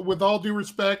 with all due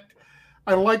respect,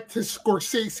 I liked his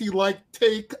Scorsese-like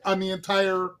take on the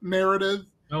entire narrative.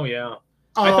 Oh, yeah.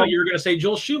 I thought you were going to say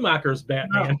Joel Schumacher's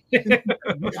Batman. No. Yeah,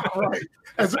 right.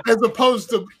 As opposed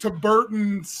to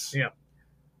Burton's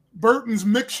Burton's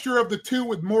mixture of the two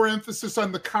with more emphasis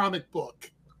on the comic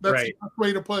book. That's right. the best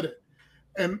way to put it.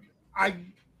 And I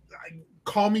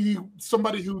call me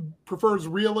somebody who prefers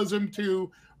realism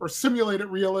or simulated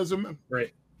realism.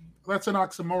 Right. That's an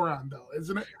oxymoron, though,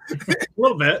 isn't it? A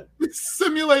little bit.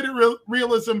 Simulated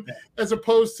realism, as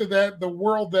opposed to the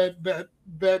world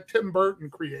that Tim Burton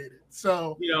created.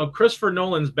 So, you know, Christopher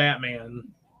Nolan's Batman,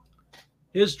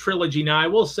 his trilogy. Now, I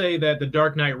will say that The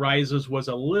Dark Knight Rises was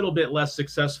a little bit less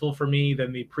successful for me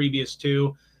than the previous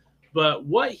two, but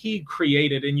what he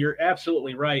created, and you're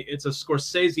absolutely right, it's a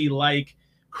Scorsese-like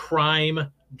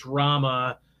crime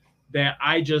drama that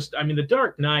I mean, The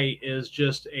Dark Knight is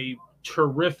just a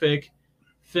terrific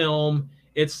film.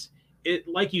 It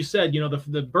like you said, you know,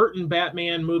 the Burton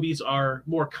Batman movies are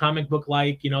more comic book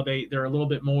like, you know, they're a little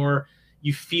bit more,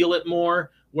 you feel it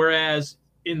more, whereas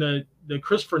in the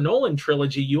Christopher Nolan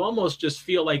trilogy, you almost just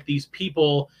feel like these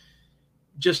people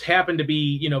just happen to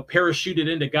be, you know, parachuted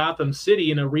into Gotham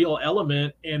City in a real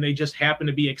element, and they just happen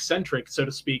to be eccentric, so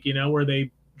to speak, you know, where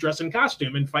they dress in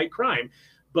costume and fight crime.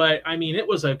 But I mean, it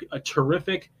was a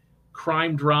terrific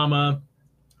crime drama.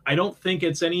 I don't think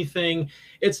it's anything.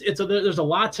 There's a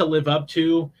lot to live up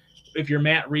to if you're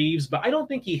Matt Reeves, but I don't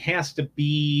think he has to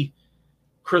be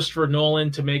Christopher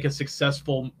Nolan to make a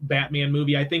successful Batman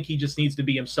movie. I think he just needs to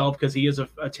be himself, because he is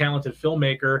a talented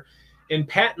filmmaker. And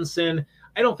Pattinson,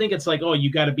 I don't think it's like, oh,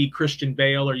 you got to be Christian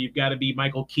Bale or you've got to be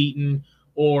Michael Keaton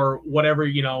or whatever.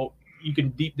 You know, you can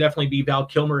definitely be Val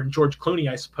Kilmer and George Clooney,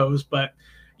 I suppose. But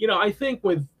you know, I think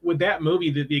with that movie,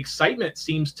 the excitement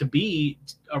seems to be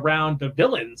around the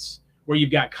villains, where you've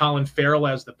got Colin Farrell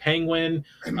as the Penguin.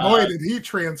 And boy, did he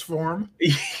transform.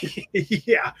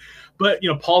 Yeah. But, you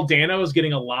know, Paul Dano is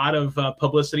getting a lot of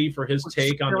publicity for his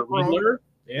take on the Riddler.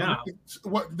 Yeah.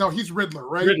 No, he's Riddler,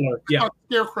 right? Riddler, yeah.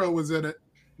 Scarecrow was in it.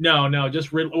 No,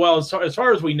 just Riddler. Well, as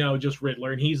far as we know, just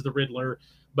Riddler, and he's the Riddler.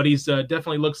 But he's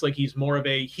definitely looks like he's more of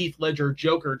a Heath Ledger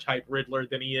Joker type Riddler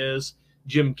than he is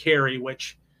Jim Carrey,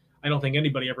 which I don't think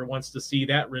anybody ever wants to see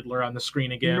that Riddler on the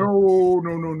screen again. No.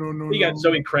 You got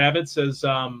Zoe Kravitz as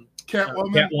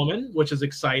Catwoman, which is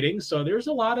exciting. So there's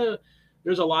a lot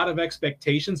of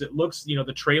expectations. It looks, you know,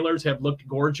 the trailers have looked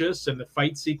gorgeous, and the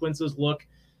fight sequences look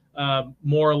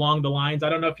more along the lines. I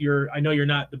don't know if I know you're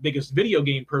not the biggest video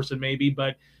game person, maybe,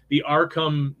 but the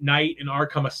Arkham Knight and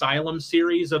Arkham Asylum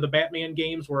series of the Batman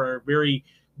games were very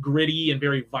gritty and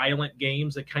very violent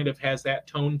games that kind of has that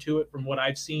tone to it from what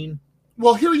I've seen.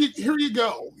 Well, here you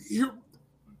go.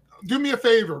 Do me a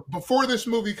favor. Before this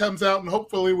movie comes out, and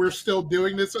hopefully we're still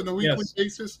doing this on a weekly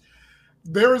basis,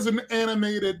 there is an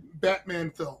animated Batman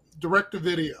film,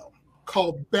 direct-to-video,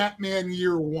 called Batman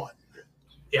Year One.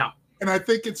 Yeah. And I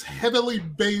think it's heavily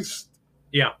based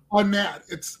on that.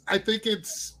 I think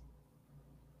it's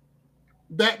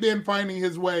Batman finding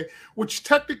his way, which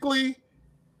technically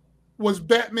was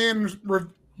Batman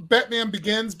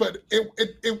Begins, but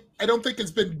I don't think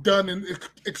it's been done and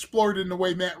explored in the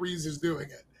way Matt Reeves is doing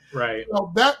it. Right.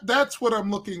 So that's what I'm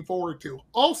looking forward to.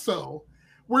 Also,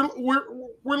 we're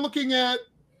looking at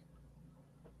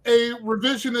a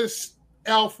revisionist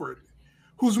Alfred,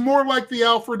 who's more like the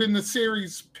Alfred in the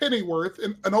series Pennyworth,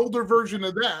 an older version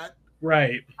of that.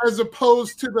 Right. As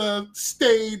opposed to the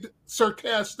staid,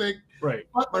 sarcastic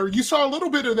Butler. You saw a little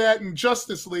bit of that in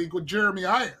Justice League with Jeremy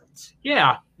Irons.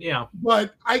 Yeah.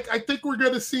 But I think we're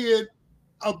going to see it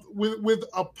with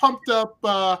a pumped up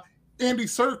Andy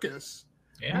Serkis.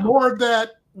 Yeah. More of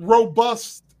that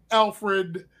robust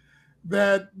Alfred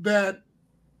that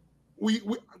we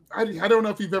I don't know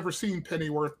if you've ever seen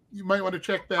Pennyworth. You might want to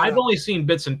check that I've out. only seen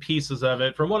bits and pieces of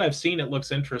it. From what I've seen, it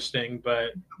looks interesting,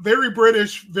 but Very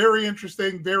British, very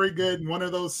interesting, very good. And one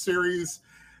of those series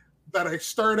that I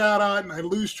start out on and I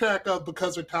lose track of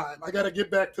because of time. I got to get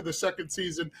back to the second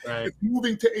season. right. It's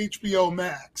moving to HBO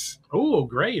Max. Oh,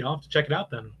 great. I'll have to check it out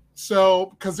then.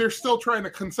 So, because they're still trying to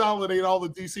consolidate all the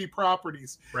DC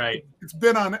properties. Right. It's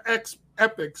been on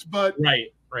Epics, but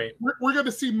Right. we're going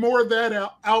to see more of that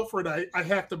Alfred, I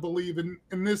have to believe,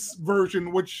 in this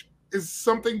version, which is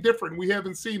something different we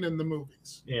haven't seen in the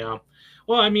movies. Yeah.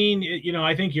 Well, I mean,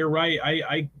 I think you're right.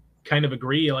 I kind of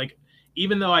agree. Like,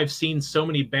 even though I've seen so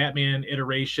many Batman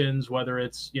iterations, whether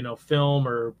it's, film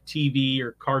or TV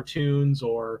or cartoons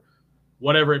or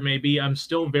whatever it may be, I'm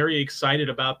still very excited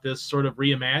about this sort of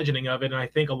reimagining of it. And I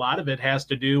think a lot of it has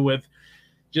to do with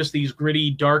just these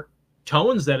gritty, dark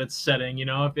tones that it's setting.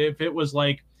 If it was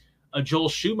like a Joel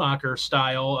Schumacher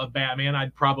style of Batman,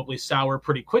 I'd probably sour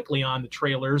pretty quickly on the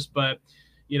trailers. But,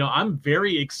 I'm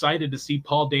very excited to see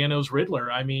Paul Dano's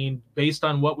Riddler. I mean, based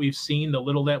on what we've seen, the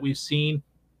little that we've seen,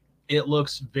 it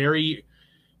looks very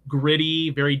gritty,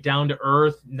 very down to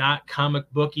earth, not comic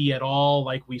booky at all,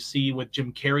 like we see with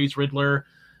Jim Carrey's Riddler.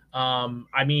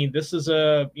 I mean, this is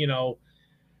I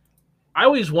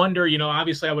always wonder,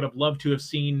 obviously I would have loved to have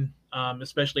seen,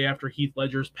 especially after Heath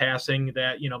Ledger's passing,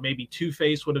 that, maybe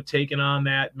Two-Face would have taken on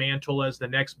that mantle as the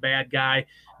next bad guy.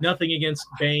 Nothing against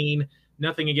Bane,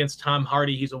 nothing against Tom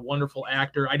Hardy. He's a wonderful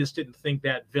actor. I just didn't think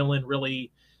that villain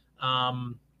really,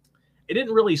 it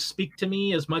didn't really speak to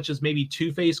me as much as maybe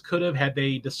Two-Face could have, had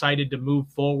they decided to move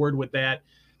forward with that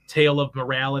tale of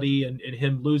morality and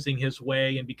him losing his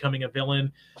way and becoming a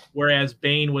villain. Whereas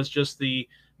Bane was just the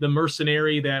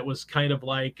mercenary that was kind of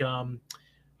like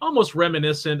almost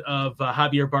reminiscent of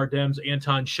Javier Bardem's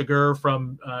Anton Chigurh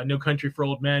from No Country for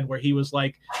Old Men, where he was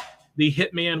like the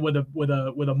hitman with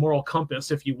a moral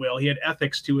compass, if you will. He had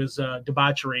ethics to his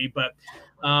debauchery. But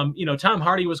Tom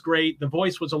Hardy was great. The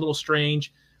voice was a little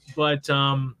strange. But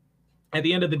at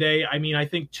the end of the day, I mean, I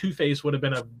think Two-Face would have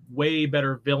been a way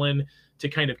better villain to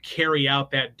kind of carry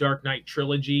out that Dark Knight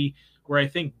trilogy, where I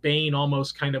think Bane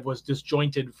almost kind of was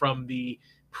disjointed from the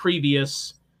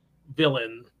previous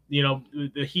villain,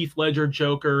 the Heath Ledger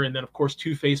Joker, and then, of course,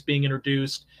 Two-Face being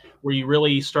introduced, where you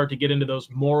really start to get into those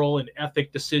moral and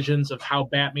ethic decisions of how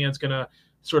Batman's going to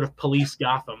sort of police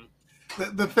Gotham.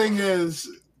 The thing is,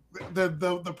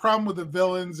 the problem with the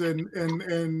villains and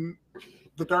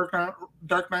the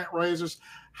Dark Knight Rises,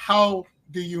 how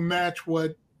do you match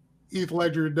what Heath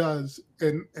Ledger does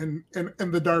in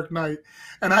the Dark Knight?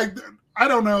 And I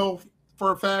don't know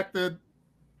for a fact that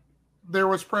there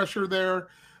was pressure there,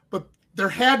 but there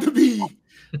had to be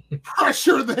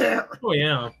pressure there. Oh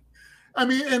yeah. I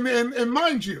mean, and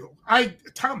mind you,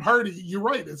 Tom Hardy, you're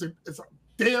right, is a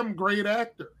damn great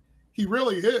actor. He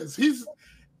really is. He's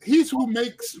what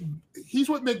makes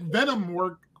Venom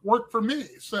work for me.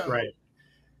 So right.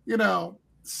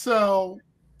 So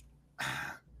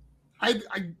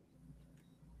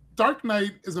Dark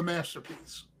Knight is a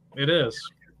masterpiece. It is.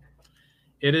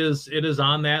 It is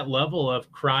on that level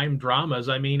of crime dramas.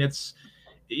 I mean, it's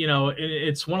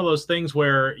one of those things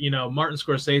where, Martin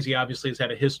Scorsese obviously has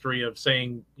had a history of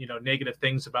saying, negative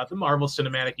things about the Marvel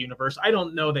Cinematic Universe. I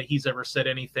don't know that he's ever said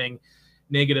anything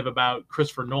negative about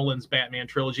Christopher Nolan's Batman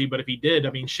trilogy, but if he did, I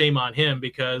mean, shame on him,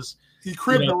 because he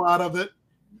cribbed a lot of it.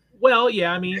 Well,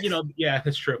 yeah, I mean, yeah,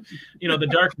 that's true. The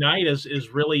Dark Knight is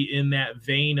really in that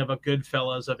vein of a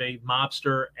Goodfellas, of a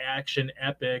mobster action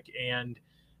epic, and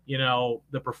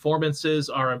the performances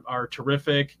are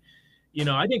terrific.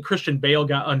 I think Christian Bale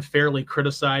got unfairly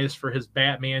criticized for his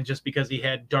Batman just because he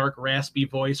had dark, raspy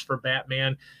voice for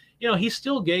Batman. He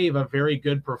still gave a very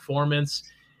good performance,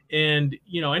 and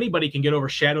anybody can get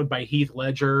overshadowed by Heath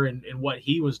Ledger and what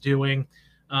he was doing.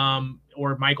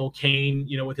 Or Michael Caine,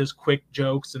 with his quick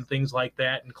jokes and things like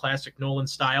that in classic Nolan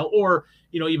style, or,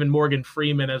 even Morgan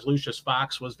Freeman as Lucius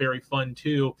Fox was very fun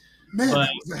too. Man, that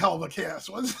was a hell of a cast,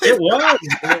 wasn't it? It was,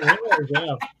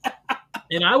 yeah.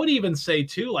 And I would even say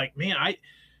too, like, man,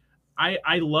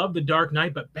 I love The Dark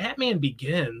Knight, but Batman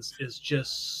Begins is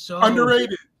just so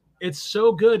underrated. It's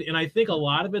so good. And I think a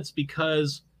lot of it's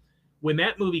because when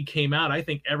that movie came out, I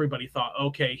think everybody thought,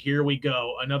 okay, here we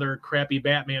go, another crappy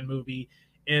Batman movie.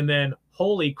 And then,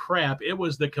 holy crap, it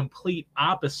was the complete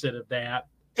opposite of that.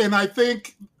 And I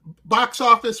think box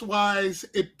office wise,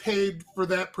 it paid for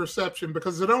that perception,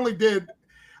 because it only did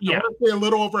I want to say a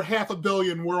little over $500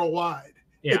 million worldwide.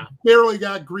 Yeah. It barely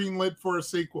got greenlit for a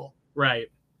sequel. Right.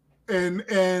 And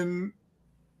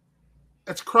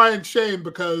it's crying shame,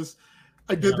 because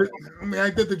I did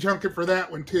the junket for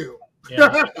that one too.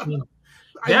 Yeah.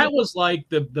 That was like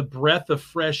the breath of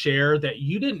fresh air that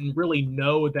you didn't really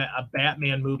know that a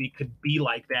Batman movie could be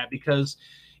like that, because,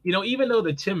 you know, even though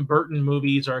the Tim Burton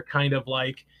movies are kind of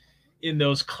like in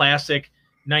those classic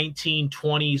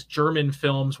 1920s German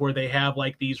films where they have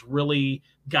like these really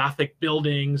gothic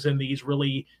buildings and these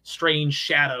really strange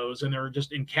shadows, and they're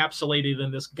just encapsulated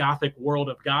in this gothic world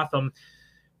of Gotham.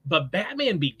 But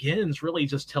Batman Begins really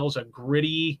just tells a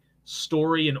gritty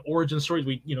story and origin stories.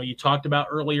 You talked about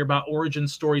earlier about origin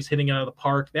stories hitting it out of the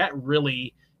park. That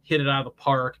really hit it out of the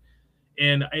park.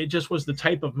 And it just was the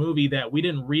type of movie that we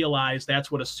didn't realize that's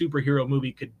what a superhero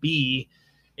movie could be.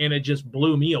 And it just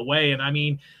blew me away. And I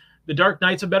mean, The Dark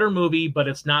Knight's a better movie, but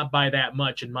it's not by that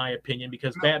much, in my opinion,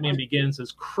 because Batman Begins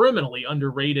is criminally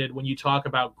underrated when you talk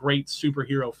about great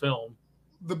superhero film.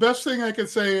 The best thing I could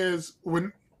say is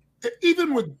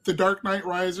even with The Dark Knight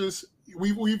Rises,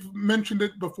 we've mentioned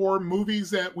it before, movies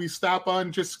that we stop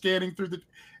on just scanning through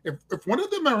if one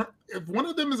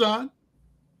of them is on,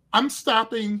 I'm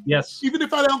stopping. Yes. Even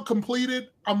if I don't complete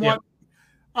it, I'm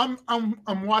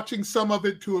watching some of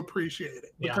it to appreciate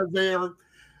it, because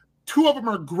two of them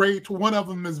are great. One of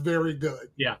them is very good.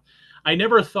 Yeah. I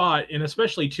never thought, and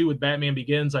especially too with Batman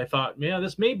Begins, I thought,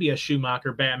 this may be a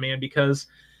Schumacher Batman, because,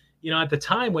 at the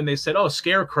time when they said,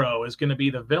 Scarecrow is going to be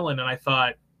the villain, and I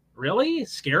thought, really?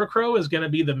 Scarecrow is going to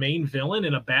be the main villain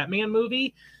in a Batman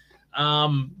movie?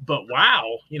 But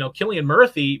wow, Cillian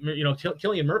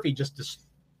Murphy just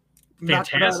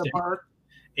fantastic.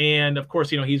 And of course,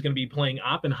 he's going to be playing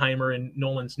Oppenheimer in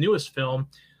Nolan's newest film.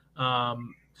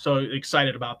 So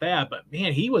excited about that. But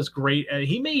man, he was great.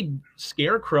 He made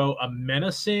Scarecrow a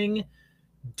menacing,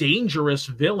 dangerous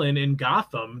villain in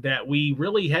Gotham that we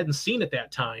really hadn't seen at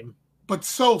that time. But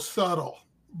so subtle.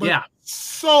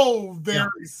 So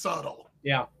very subtle.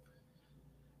 Yeah.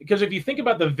 Because if you think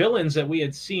about the villains that we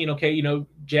had seen,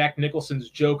 Jack Nicholson's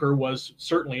Joker was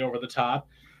certainly over the top.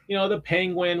 The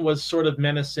Penguin was sort of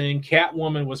menacing.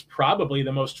 Catwoman was probably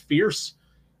the most fierce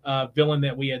villain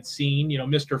that we had seen.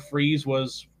 Mr. Freeze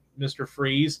was Mr.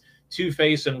 Freeze.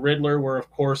 Two-Face and Riddler were, of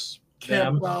course,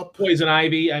 them. Poison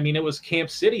Ivy. I mean, it was Camp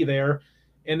City there.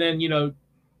 And then,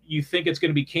 you think it's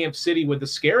going to be Camp City with the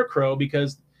Scarecrow,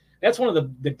 because that's one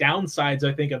of the downsides,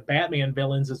 I think, of Batman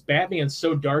villains is Batman's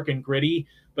so dark and gritty,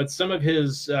 but some of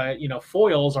his,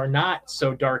 foils are not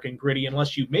so dark and gritty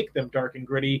unless you make them dark and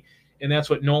gritty. And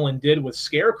that's what Nolan did with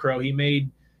Scarecrow. He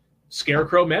made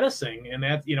Scarecrow menacing, and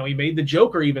that, he made the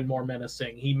Joker even more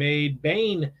menacing. He made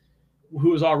Bane, who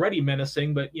was already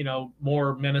menacing, but,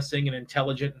 more menacing and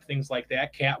intelligent and things like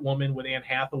that. Catwoman with Anne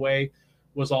Hathaway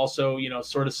was also,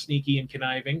 sort of sneaky and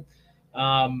conniving.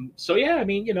 So yeah, I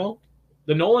mean,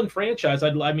 the Nolan franchise,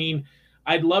 I'd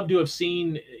love to have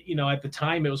seen, at the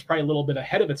time, it was probably a little bit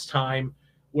ahead of its time,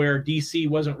 where DC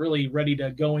wasn't really ready to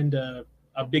go into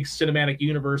a big cinematic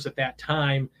universe at that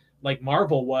time like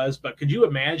Marvel was. But could you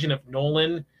imagine if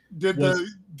Nolan did the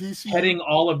DC heading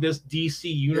all of this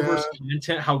DC universe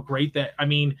content? How great that! I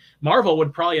mean, Marvel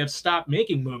would probably have stopped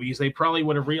making movies. They probably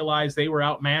would have realized they were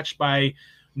outmatched by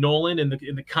Nolan in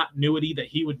the continuity that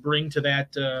he would bring to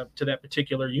that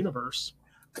particular universe.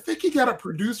 I think he got a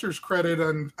producer's credit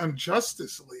on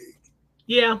Justice League.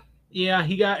 Yeah,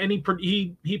 he got, and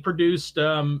he produced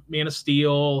Man of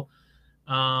Steel.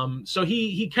 So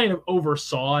he kind of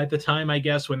oversaw at the time, I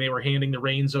guess, when they were handing the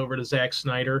reins over to Zack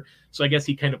Snyder. So I guess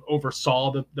he kind of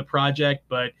oversaw the project.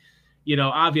 But,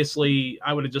 obviously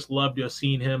I would have just loved to have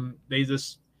seen him. They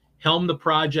just helm the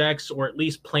projects, or at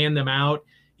least plan them out,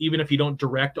 even if you don't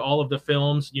direct all of the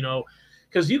films,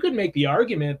 because you could make the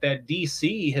argument that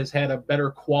DC has had a better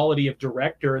quality of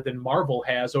director than Marvel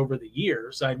has over the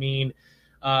years. I mean,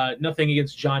 nothing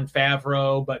against Jon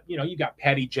Favreau, but, you got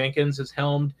Patty Jenkins has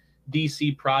helmed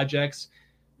DC projects.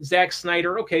 Zack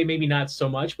Snyder, okay, maybe not so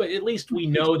much, but at least we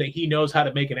know that he knows how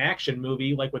to make an action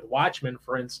movie, like with Watchmen,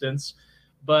 for instance.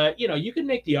 But, you can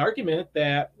make the argument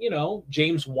that,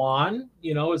 James Wan,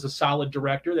 is a solid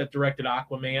director that directed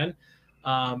Aquaman,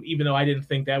 even though I didn't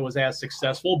think that was as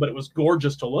successful, but it was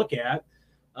gorgeous to look at.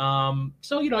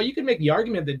 So, you can make the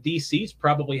argument that DC's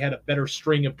probably had a better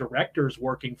string of directors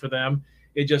working for them.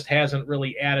 It just hasn't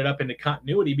really added up into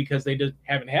continuity because they just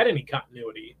haven't had any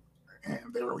continuity.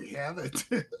 And there we have it.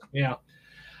 Yeah.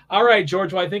 All right,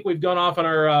 George. Well, I think we've gone off on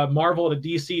our Marvel to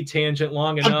DC tangent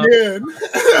long enough. Again.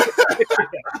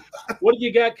 What do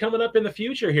you got coming up in the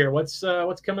future here? What's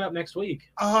coming up next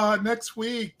week? Next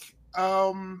week,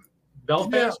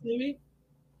 Belfast, maybe?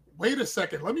 Wait a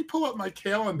second. Let me pull up my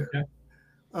calendar.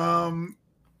 Okay.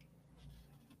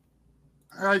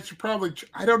 I should probably.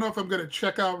 I don't know if I'm going to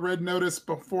check out Red Notice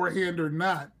beforehand or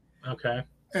not. Okay.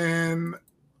 And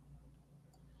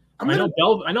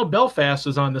I know Belfast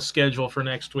is on the schedule for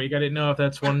next week. I didn't know if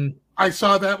that's one. I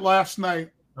saw that last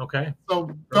night. Okay.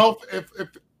 So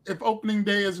if opening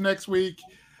day is next week,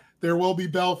 there will be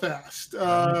Belfast.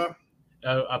 A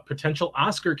potential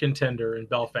Oscar contender in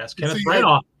Belfast. Kenneth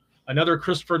Branagh, another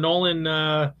Christopher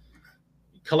Nolan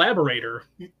collaborator.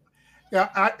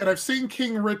 Yeah, and I've seen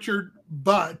King Richard,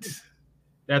 but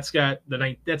that's on the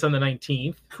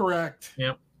 19th. Correct.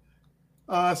 Yep.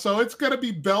 So it's going to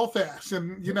be Belfast,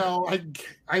 and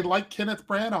I like Kenneth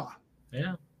Branagh.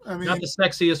 Yeah. I mean, not the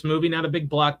sexiest movie, not a big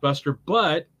blockbuster,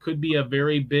 but could be a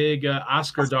very big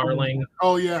Oscar darling.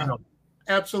 Oh yeah,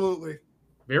 absolutely.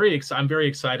 I'm very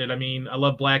excited. I mean, I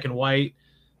love black and white,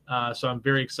 so I'm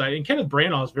very excited. And Kenneth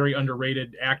Branagh is a very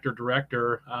underrated actor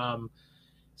director,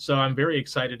 so I'm very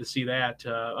excited to see that.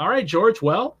 All right, George.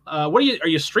 Well, are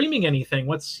you streaming anything?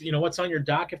 What's on your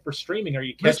docket for streaming? Are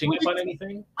you catching up on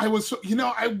anything?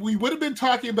 We would have been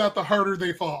talking about The Harder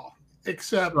They Fall,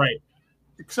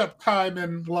 except time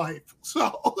and life.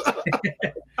 So,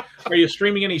 are you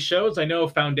streaming any shows? I know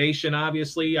Foundation,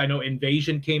 obviously. I know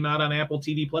Invasion came out on Apple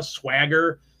TV Plus.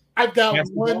 Swagger. I've got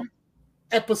one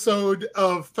episode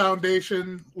of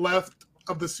Foundation left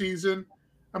of the season.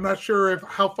 I'm not sure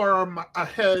how far I'm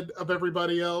ahead of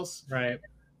everybody else. Right.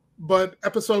 But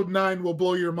episode 9 will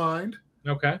blow your mind.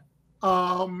 Okay.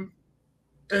 And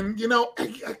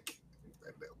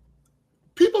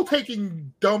people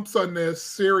taking dumps on this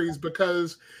series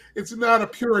because it's not a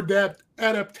pure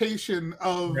adaptation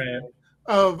of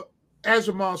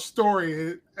Asimov's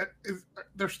story.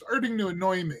 They're starting to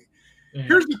annoy me. Yeah.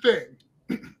 Here's the thing.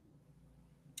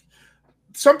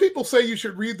 Some people say you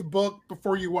should read the book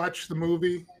before you watch the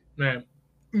movie. Right.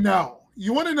 No.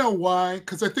 You want to know why?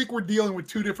 Because I think we're dealing with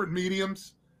two different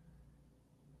mediums.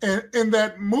 And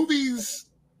that movies,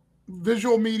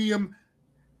 visual medium,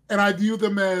 and I view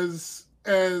them as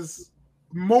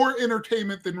more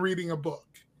entertainment than reading a book.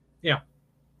 Yeah.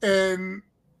 And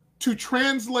to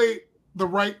translate the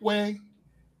right way,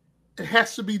 it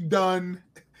has to be done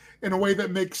in a way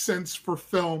that makes sense for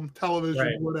film,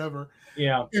 television, whatever.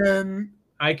 Yeah. And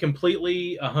I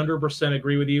completely 100%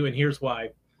 agree with you. And here's why.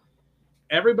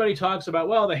 Everybody talks about,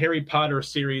 well, the Harry Potter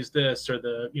series, this, or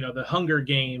the Hunger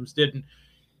Games didn't.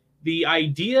 The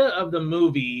idea of the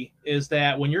movie is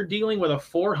that when you're dealing with a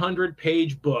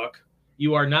 400-page book,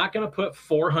 you are not going to put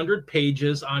 400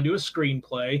 pages onto a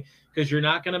screenplay because you're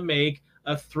not going to make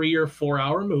a 3 or 4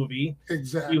 hour movie.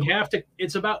 Exactly. You have to,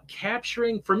 it's about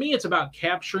capturing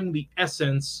the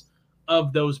essence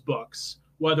of those books,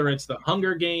 whether it's the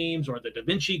Hunger Games or the Da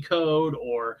Vinci Code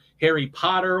or Harry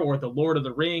Potter or the Lord of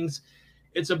the Rings.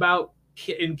 It's about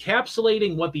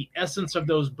encapsulating what the essence of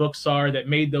those books are that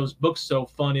made those books so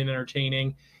fun and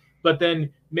entertaining, but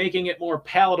then making it more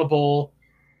palatable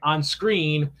on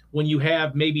screen when you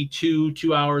have maybe 2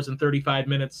 hours and 35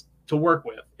 minutes to work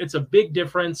with. It's a big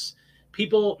difference.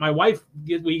 People, my wife,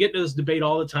 we get into this debate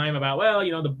all the time about, well,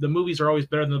 the movies are always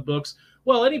better than the books.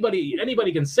 Well,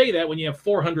 anybody can say that when you have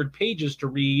 400 pages to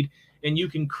read and you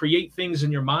can create things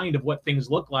in your mind of what things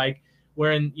look like,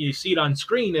 wherein you see it on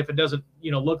screen, if it doesn't,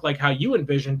 look like how you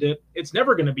envisioned it, it's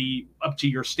never going to be up to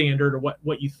your standard or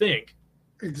what you think.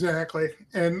 Exactly.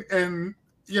 And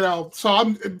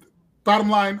so bottom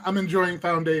line, I'm enjoying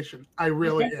Foundation. I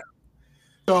really am.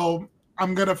 So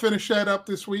I'm going to finish that up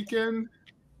this weekend,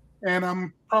 and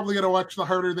I'm probably going to watch The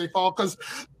Harder They Fall because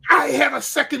I have a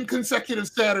second consecutive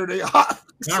Saturday off.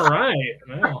 All right.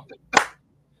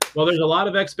 Well, there's a lot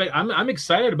of I'm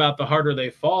excited about The Harder They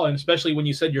Fall, and especially when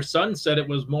you said your son said it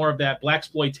was more of that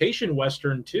blaxploitation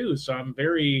Western too. So I'm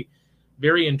very,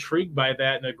 very intrigued by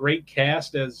that, and a great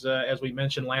cast as we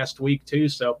mentioned last week too.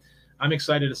 So I'm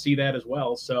excited to see that as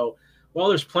well. So, well,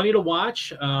 there's plenty to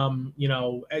watch.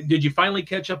 Did you finally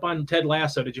catch up on Ted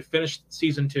Lasso? Did you finish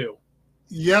season 2?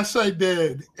 Yes, I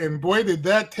did. And boy, did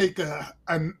that take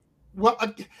well,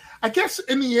 I guess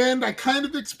in the end, I kind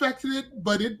of expected it,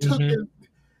 but it took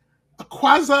a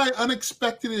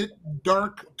quasi-unexpected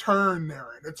dark turn there.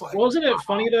 And it's like, wasn't it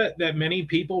funny that many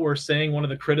people were saying one of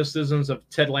the criticisms of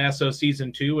Ted Lasso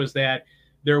season 2 was that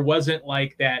there wasn't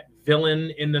like that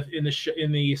villain in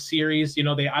the series.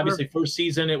 They obviously first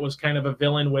season it was kind of a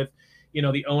villain with,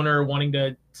 the owner wanting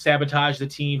to sabotage the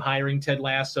team, hiring Ted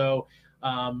Lasso.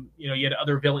 You had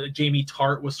other villain. Jamie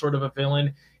Tart was sort of a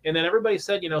villain, and then everybody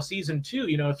said, season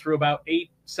 2, through about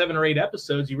 7 or 8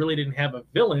 episodes, you really didn't have a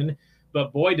villain.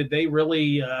 But boy, did they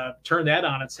really turn that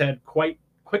on its head quite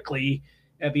quickly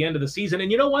at the end of the season.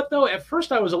 And you know what, though? At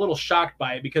first, I was a little shocked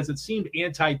by it because it seemed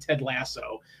anti-Ted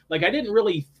Lasso. Like, I didn't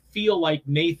really feel like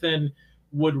Nathan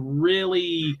would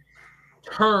really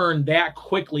turn that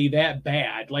quickly, that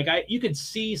bad. Like, you could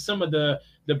see some of the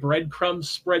the breadcrumbs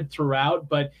spread throughout,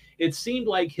 but it seemed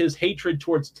like his hatred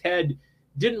towards Ted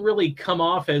didn't really come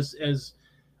off as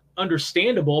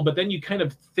understandable. But then you kind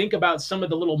of think about some of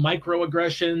the little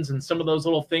microaggressions and some of those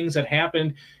little things that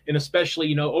happened, and especially,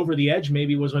 you know, over the edge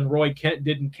maybe was when Roy Kent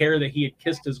didn't care that he had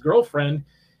kissed his girlfriend,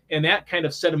 and that kind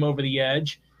of set him over the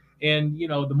edge. And, you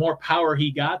know, the more power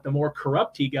he got, the more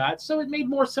corrupt he got. So it made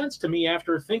more sense to me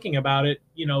after thinking about it,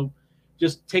 you know,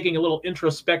 just taking a little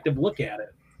introspective look at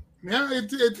it. Yeah,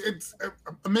 it's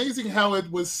amazing how it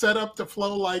was set up to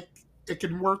flow like it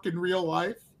can work in real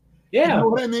life. Yeah. You know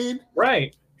what I mean?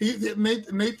 Right.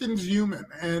 Nathan's human,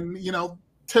 and, you know,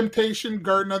 temptation,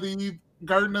 Garden of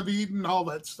Eden, all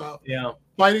that stuff. Yeah.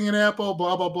 Biting an apple,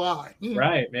 blah, blah, blah.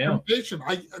 Right, man. Temptation.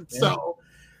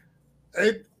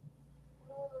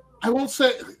 I won't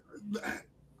say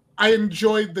I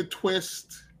enjoyed the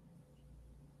twist.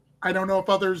 I don't know if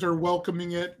others are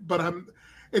welcoming it, but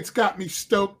it's got me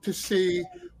stoked to see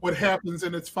what happens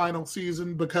in its final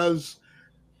season, because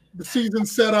the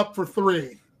season's set up for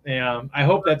 3. Yeah, I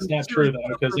hope that's not true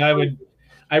though, because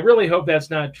I really hope that's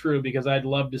not true, because I'd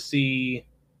love to see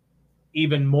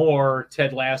even more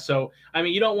Ted Lasso. I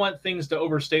mean, you don't want things to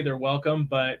overstay their welcome,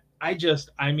 but I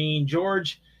mean,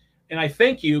 George, and I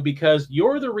thank you, because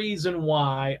you're the reason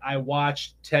why I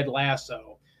watched Ted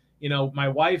Lasso. You know, my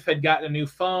wife had gotten a new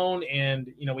phone,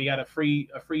 and, you know, we got a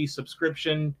free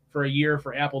subscription for a year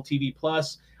for Apple TV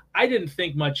Plus. I didn't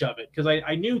think much of it, because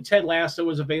I knew Ted Lasso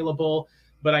was available,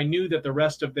 but I knew that the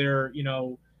rest of their, you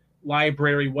know,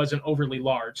 library wasn't overly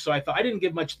large. So I didn't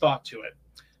give much thought to it.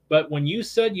 But when you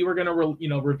said you were going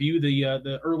to, review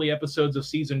the early episodes of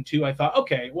season 2, I thought,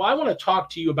 okay, well, I want to talk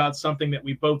to you about something that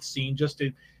we've both seen, just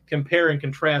to compare and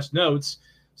contrast notes.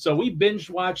 So we binge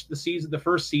watched the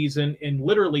first season in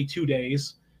literally 2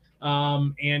 days.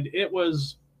 And it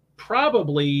was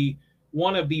probably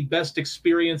one of the best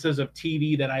experiences of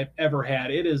TV that I've ever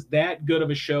had. It is that good of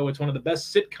a show. It's one of the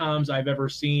best sitcoms I've ever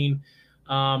seen.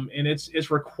 And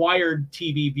it's required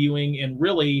TV viewing, and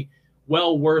really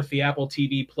well worth the Apple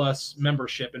TV Plus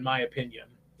membership, in my opinion.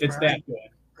 It's that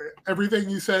good. Everything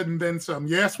you said and then some.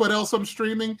 You asked what else I'm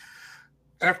streaming?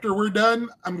 After we're done,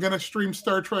 I'm going to stream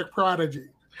Star Trek Prodigy.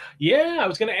 Yeah, I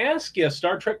was going to ask you,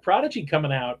 Star Trek Prodigy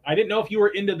coming out. I didn't know if you were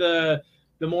into the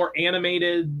more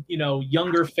animated, you know,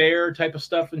 younger fare type of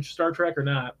stuff in Star Trek or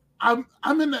not. I'm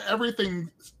into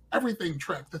everything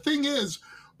Trek. The thing is,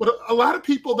 what a lot of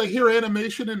people, they hear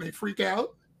animation and they freak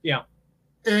out. Yeah.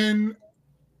 And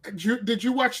did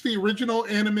you watch the original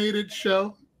animated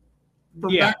show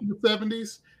from back in the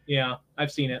 70s? Yeah,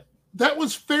 I've seen it. That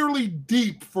was fairly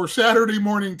deep for Saturday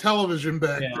morning television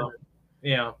back then.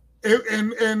 Yeah.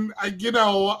 And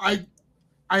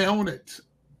I own it.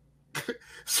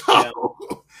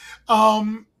 So,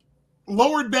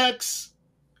 Lower Decks,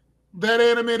 that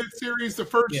animated series, the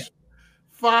first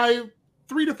 3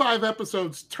 to 5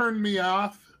 episodes turned me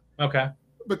off. Okay.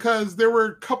 Because there were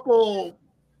a couple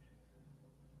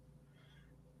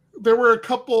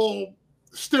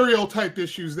stereotype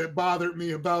issues that bothered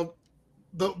me about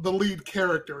the lead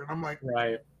character, and I'm like,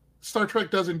 right, Star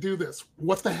Trek doesn't do this.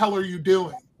 What the hell are you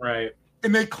doing? Right.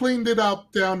 And they cleaned it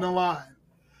up down the line.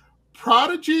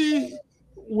 Prodigy,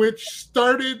 which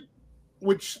started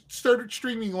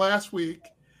streaming last week,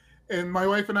 and my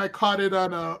wife and I caught it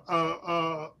on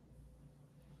a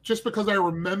just because I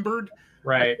remembered.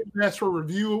 Right. I asked for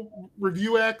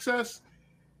review access,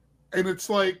 and it's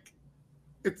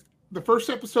the first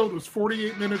episode was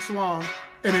 48 minutes long,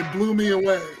 and it blew me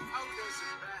away.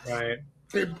 Right.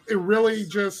 It really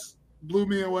just blew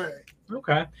me away.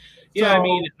 Okay. Yeah, so, I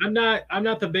mean, I'm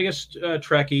not the biggest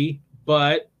Trekkie,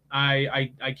 but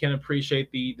I can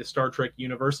appreciate the Star Trek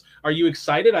universe. Are you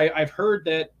excited? I've heard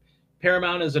that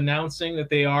Paramount is announcing that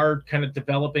they are kind of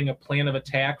developing a plan of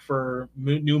attack for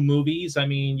new movies. I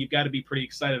mean, you've got to be pretty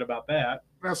excited about that.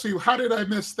 Now, see, how did I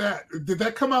miss that? Did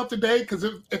that come out today? Because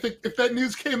if that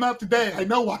news came out today, I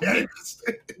know why I missed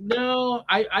it. No,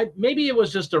 I maybe it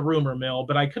was just a rumor mill,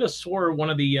 but I could have swore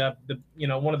one of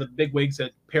the bigwigs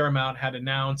at Paramount had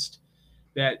announced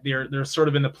that they're sort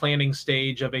of in the planning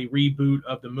stage of a reboot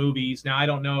of the movies. Now, I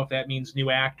don't know if that means new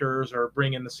actors or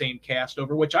bringing the same cast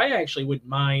over, which I actually wouldn't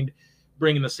mind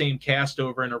bringing the same cast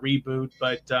over in a reboot,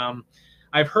 but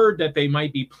I've heard that they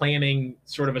might be planning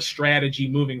sort of a strategy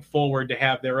moving forward to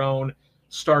have their own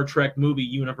Star Trek movie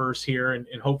universe here, and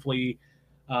hopefully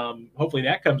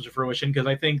that comes to fruition, because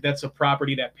I think that's a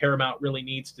property that Paramount really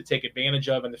needs to take advantage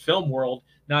of in the film world,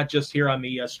 not just here on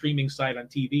the streaming side on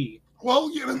TV. Well,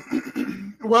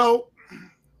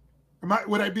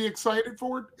 Would I be excited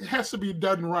for it? It has to be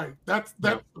done right. That's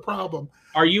the problem.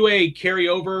 Are you a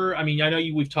carryover? I mean, I know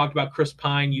we've talked about Chris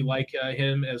Pine. You like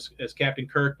him as Captain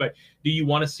Kirk, but do you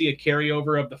want to see a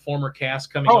carryover of the former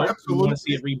cast coming over? Absolutely. Do you want to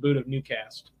see a reboot of new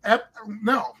cast?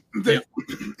 No.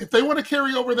 If they want to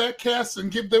carry over that cast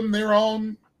and give them their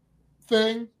own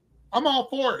thing, I'm all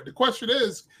for it. The question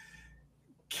is,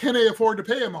 can they afford to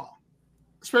pay them all?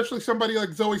 Especially somebody like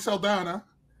Zoe Saldana.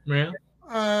 Yeah.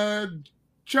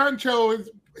 John Cho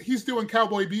he's doing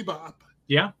Cowboy Bebop.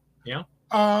 Yeah.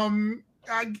 Anton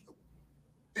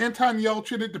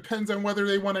Yelchin, it depends on whether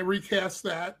they want to recast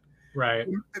that. Right.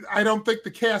 I don't think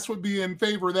the cast would be in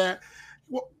favor of that.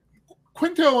 Well,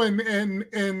 Quinto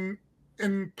and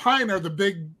Pine are the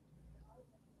big.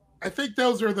 I think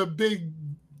those are the big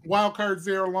wild cards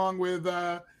there, along with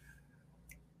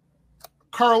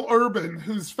Carl Urban,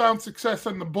 who's found success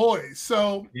on The Boys.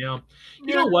 So yeah,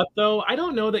 you know what though? I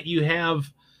don't know that you have.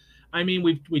 I mean,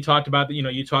 we talked about that.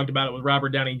 You talked about it with Robert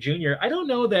Downey Jr. I don't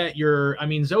know that you're. I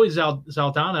mean, Zoe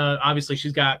Saldana, obviously,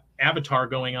 she's got Avatar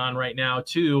going on right now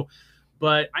too.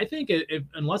 But I think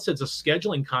unless it's a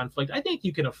scheduling conflict, I think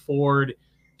you can afford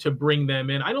to bring them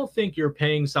in. I don't think you're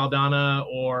paying Saldana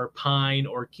or Pine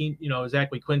or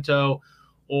Zachary Quinto,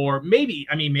 or maybe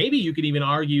you could even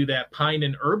argue that Pine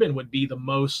and Urban would be the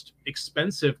most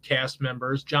expensive cast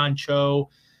members. John Cho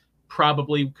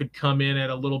probably could come in at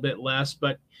a little bit less,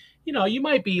 but you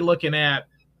might be looking at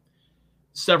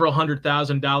several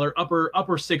 $100,000,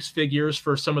 upper six figures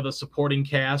for some of the supporting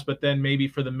cast, but then maybe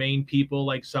for the main people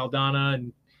like Saldana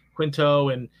and Quinto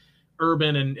and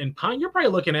Urban and Pine, you're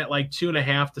probably looking at like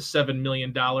 $2.5 to $7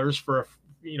 million for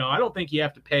I don't think you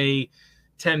have to pay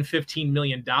 $10-15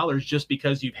 million just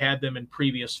because you've had them in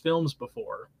previous films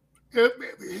before.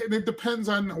 It depends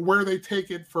on where they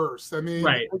take it first. I mean,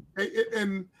 right.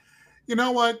 And you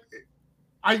know what?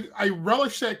 I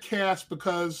relish that cast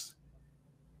because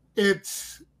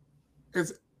it's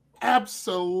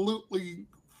absolutely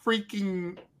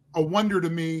freaking a wonder to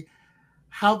me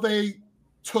how they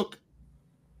took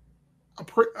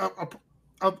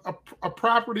a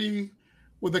property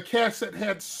with a cast that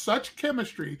had such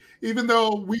chemistry, even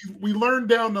though we learned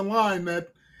down the line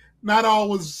that not all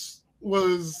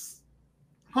was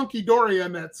hunky-dory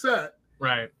on that set.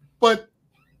 Right. But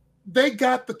they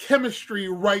got the chemistry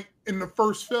right in the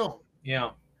first film.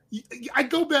 Yeah. I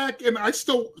go back and I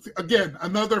still, again,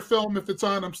 another film, if it's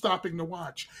on, I'm stopping to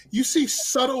watch. You see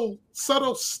subtle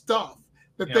stuff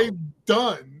that they've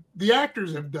done, the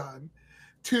actors have done,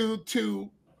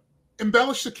 to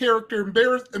embellish the character,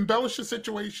 embellish the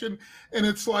situation, and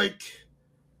it's like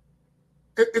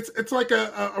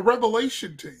a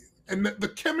revelation to you. And the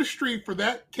chemistry for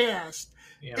that cast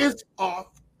is off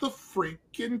the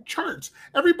freaking charts.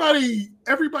 Everybody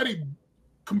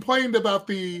complained about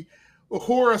the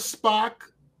Uhura Spock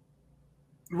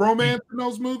romance in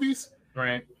those movies.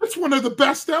 Right. That's one of the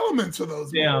best elements of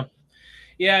those movies.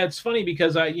 Yeah, it's funny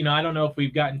because I don't know if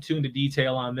we've gotten too into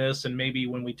detail on this, and maybe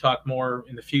when we talk more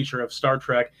in the future of Star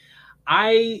Trek,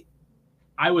 I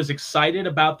was excited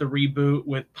about the reboot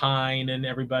with Pine and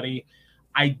everybody.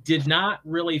 I did not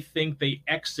really think they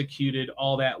executed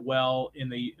all that well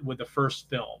with the first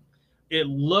film. It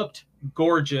looked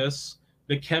gorgeous.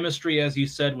 The chemistry, as you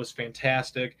said, was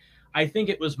fantastic. I think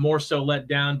it was more so let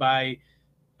down by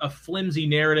a flimsy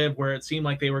narrative where it seemed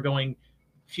like they were going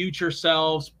future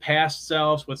selves, past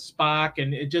selves with Spock.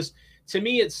 And it just, to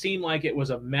me, it seemed like it was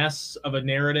a mess of a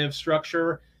narrative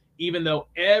structure, even though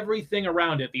everything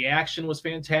around it, the action was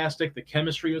fantastic, the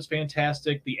chemistry was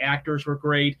fantastic, the actors were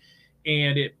great,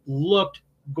 and it looked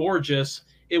gorgeous.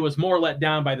 It was more let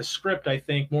down by the script, I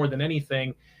think, more than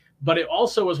anything. But it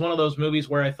also was one of those movies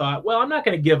where I thought, well, I'm not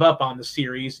going to give up on the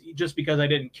series just because I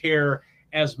didn't care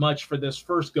as much for this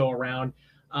first go around.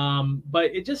 But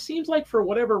it just seems like for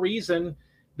whatever reason,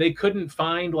 they couldn't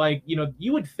find,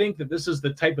 you would think that this is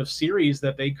the type of series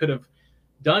that they could have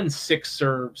done 6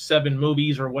 or 7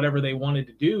 movies or whatever they wanted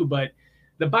to do. But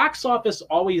the box office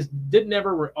always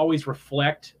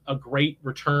reflect a great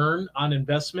return on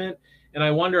investment. And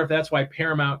I wonder if that's why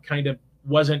Paramount kind of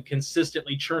wasn't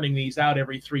consistently churning these out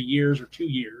every 3 years or 2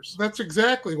 years. That's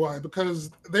exactly why,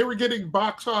 because they were getting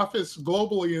box office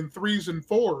globally in 3s and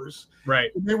 4s. Right.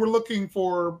 And they were looking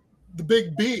for the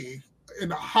big B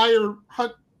in a higher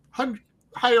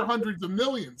hundreds of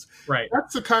millions. Right.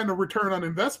 That's the kind of return on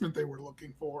investment they were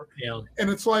looking for. Yeah. And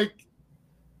it's like,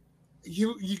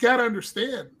 you got to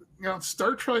understand,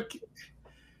 Star Trek,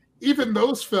 even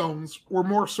those films were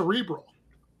more cerebral.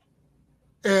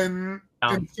 And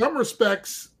in some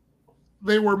respects,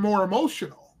 they were more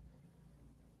emotional.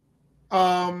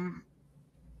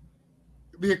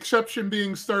 The exception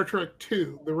being Star Trek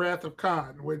II, The Wrath of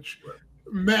Khan, which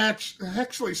matched,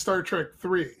 actually Star Trek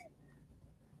III,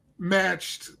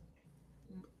 matched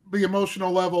the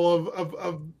emotional level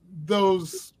of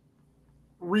those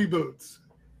reboots.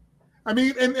 I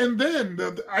mean, and then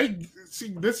I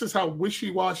see, this is how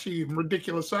wishy-washy and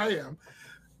ridiculous I am.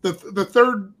 The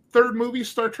third movie,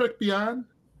 Star Trek Beyond,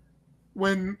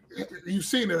 when you've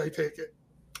seen it, I take it.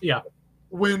 Yeah.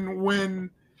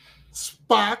 When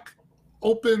Spock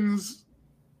opens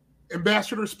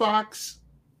Ambassador Spock's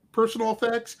personal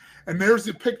effects, and there's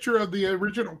a picture of the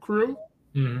original crew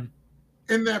in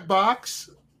that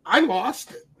box, I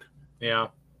lost it. Yeah.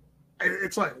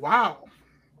 It's like, wow,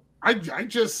 I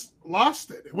just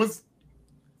lost it. It was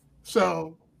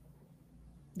so.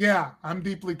 Yeah, I'm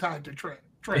deeply tied to Trek.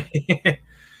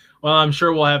 Well, I'm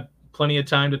sure we'll have plenty of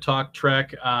time to talk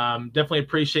Trek. Definitely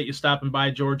appreciate you stopping by,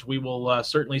 George. We will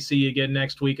certainly see you again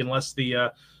next week, unless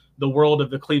the world of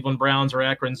the Cleveland Browns or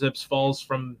Akron Zips falls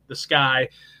from the sky.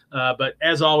 But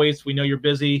as always, we know you're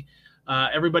busy.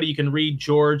 Everybody, you can read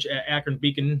George at Akron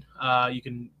Beacon. You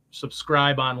can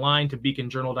subscribe online to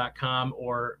beaconjournal.com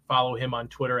or follow him on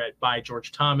Twitter at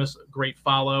 @ByGeorgeThomas. Great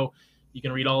follow. You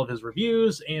can read all of his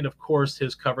reviews and, of course,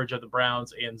 his coverage of the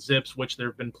Browns and Zips, which there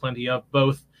have been plenty of,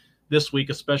 both this week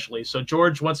especially. So,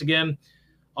 George, once again,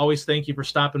 always thank you for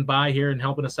stopping by here and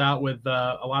helping us out with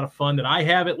a lot of fun that I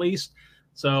have, at least.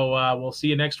 So we'll see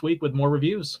you next week with more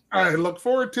reviews. I look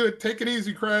forward to it. Take it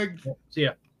easy, Craig. See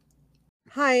ya.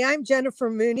 Hi, I'm Jennifer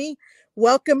Mooney.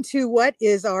 Welcome to what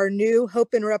is our new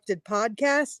Hope Interrupted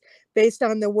podcast, based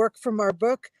on the work from our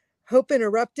book, Hope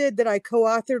Interrupted, that I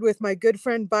co-authored with my good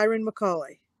friend Byron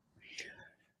McCauley.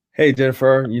 Hey,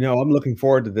 Jennifer, I'm looking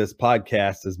forward to this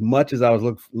podcast as much as I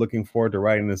was looking forward to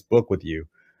writing this book with you.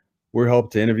 We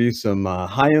hope to interview some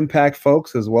high-impact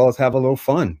folks as well as have a little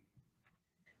fun.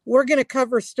 We're going to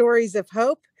cover stories of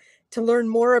hope. To learn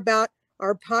more about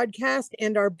our podcast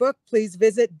and our book, please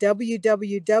visit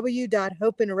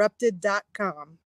www.hopeinterrupted.com.